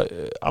senda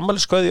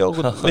ammæliskveði á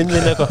okkur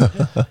vinnlinn eitthvað.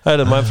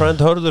 Hey, my friend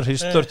Hörður,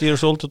 he's 30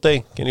 years old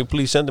today. Can you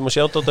please send him a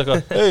shoutout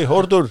eitthvað? Hey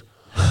Hörður,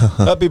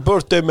 happy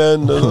birthday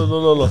man.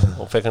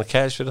 Og fekk hann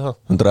cash fyrir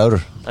það. 100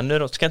 €. Hann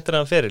er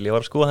skemmtilega feril, ég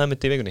var að skoða það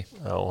mitt í vikunni.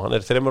 Já, hann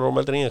er 3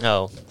 árum eldri en ég.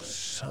 Já.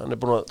 Hann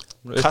er búin að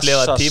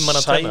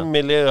kassa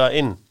sæmilega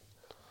inn.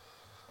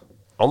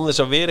 Án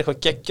þess að vera eitthvað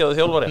geggjaðu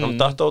þjálfari. Hann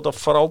datt á þetta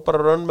frábæra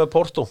rönn með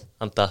Porto.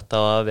 Hann datt á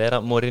að vera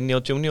Mourinho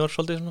Junior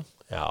svolítið svona.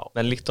 Já.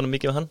 Menn líkt honum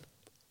mikið við hann.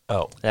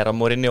 Já. Er að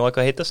Mourinho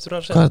eitthvað heitastur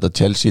að segja? Hvað er þetta?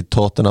 Chelsea,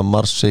 Tottenham,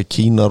 Marseille,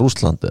 Kína,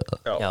 Rússland?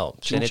 Já.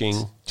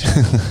 Ching.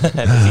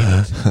 Þetta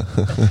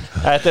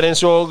Þetta er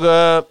eins og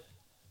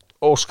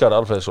Óskar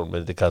Alfreðsson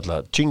myndi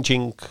kalla Ching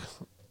Ching.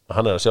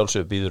 Hann er að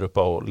sjálfsögðu býður upp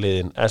á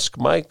liðin Ask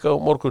Mike á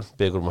morgun,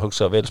 byggur að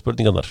hugsa vel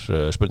spurningarnar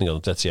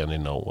þetta síðan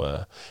inn á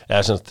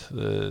eða semst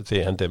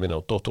því hendið minn á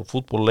Dr.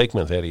 Fútból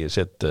leikmenn þegar ég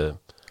sett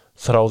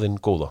þráðinn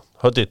góða.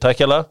 Höddi,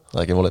 takk hérlega. Það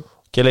er ekki málið.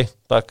 Kili,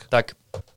 takk. Takk.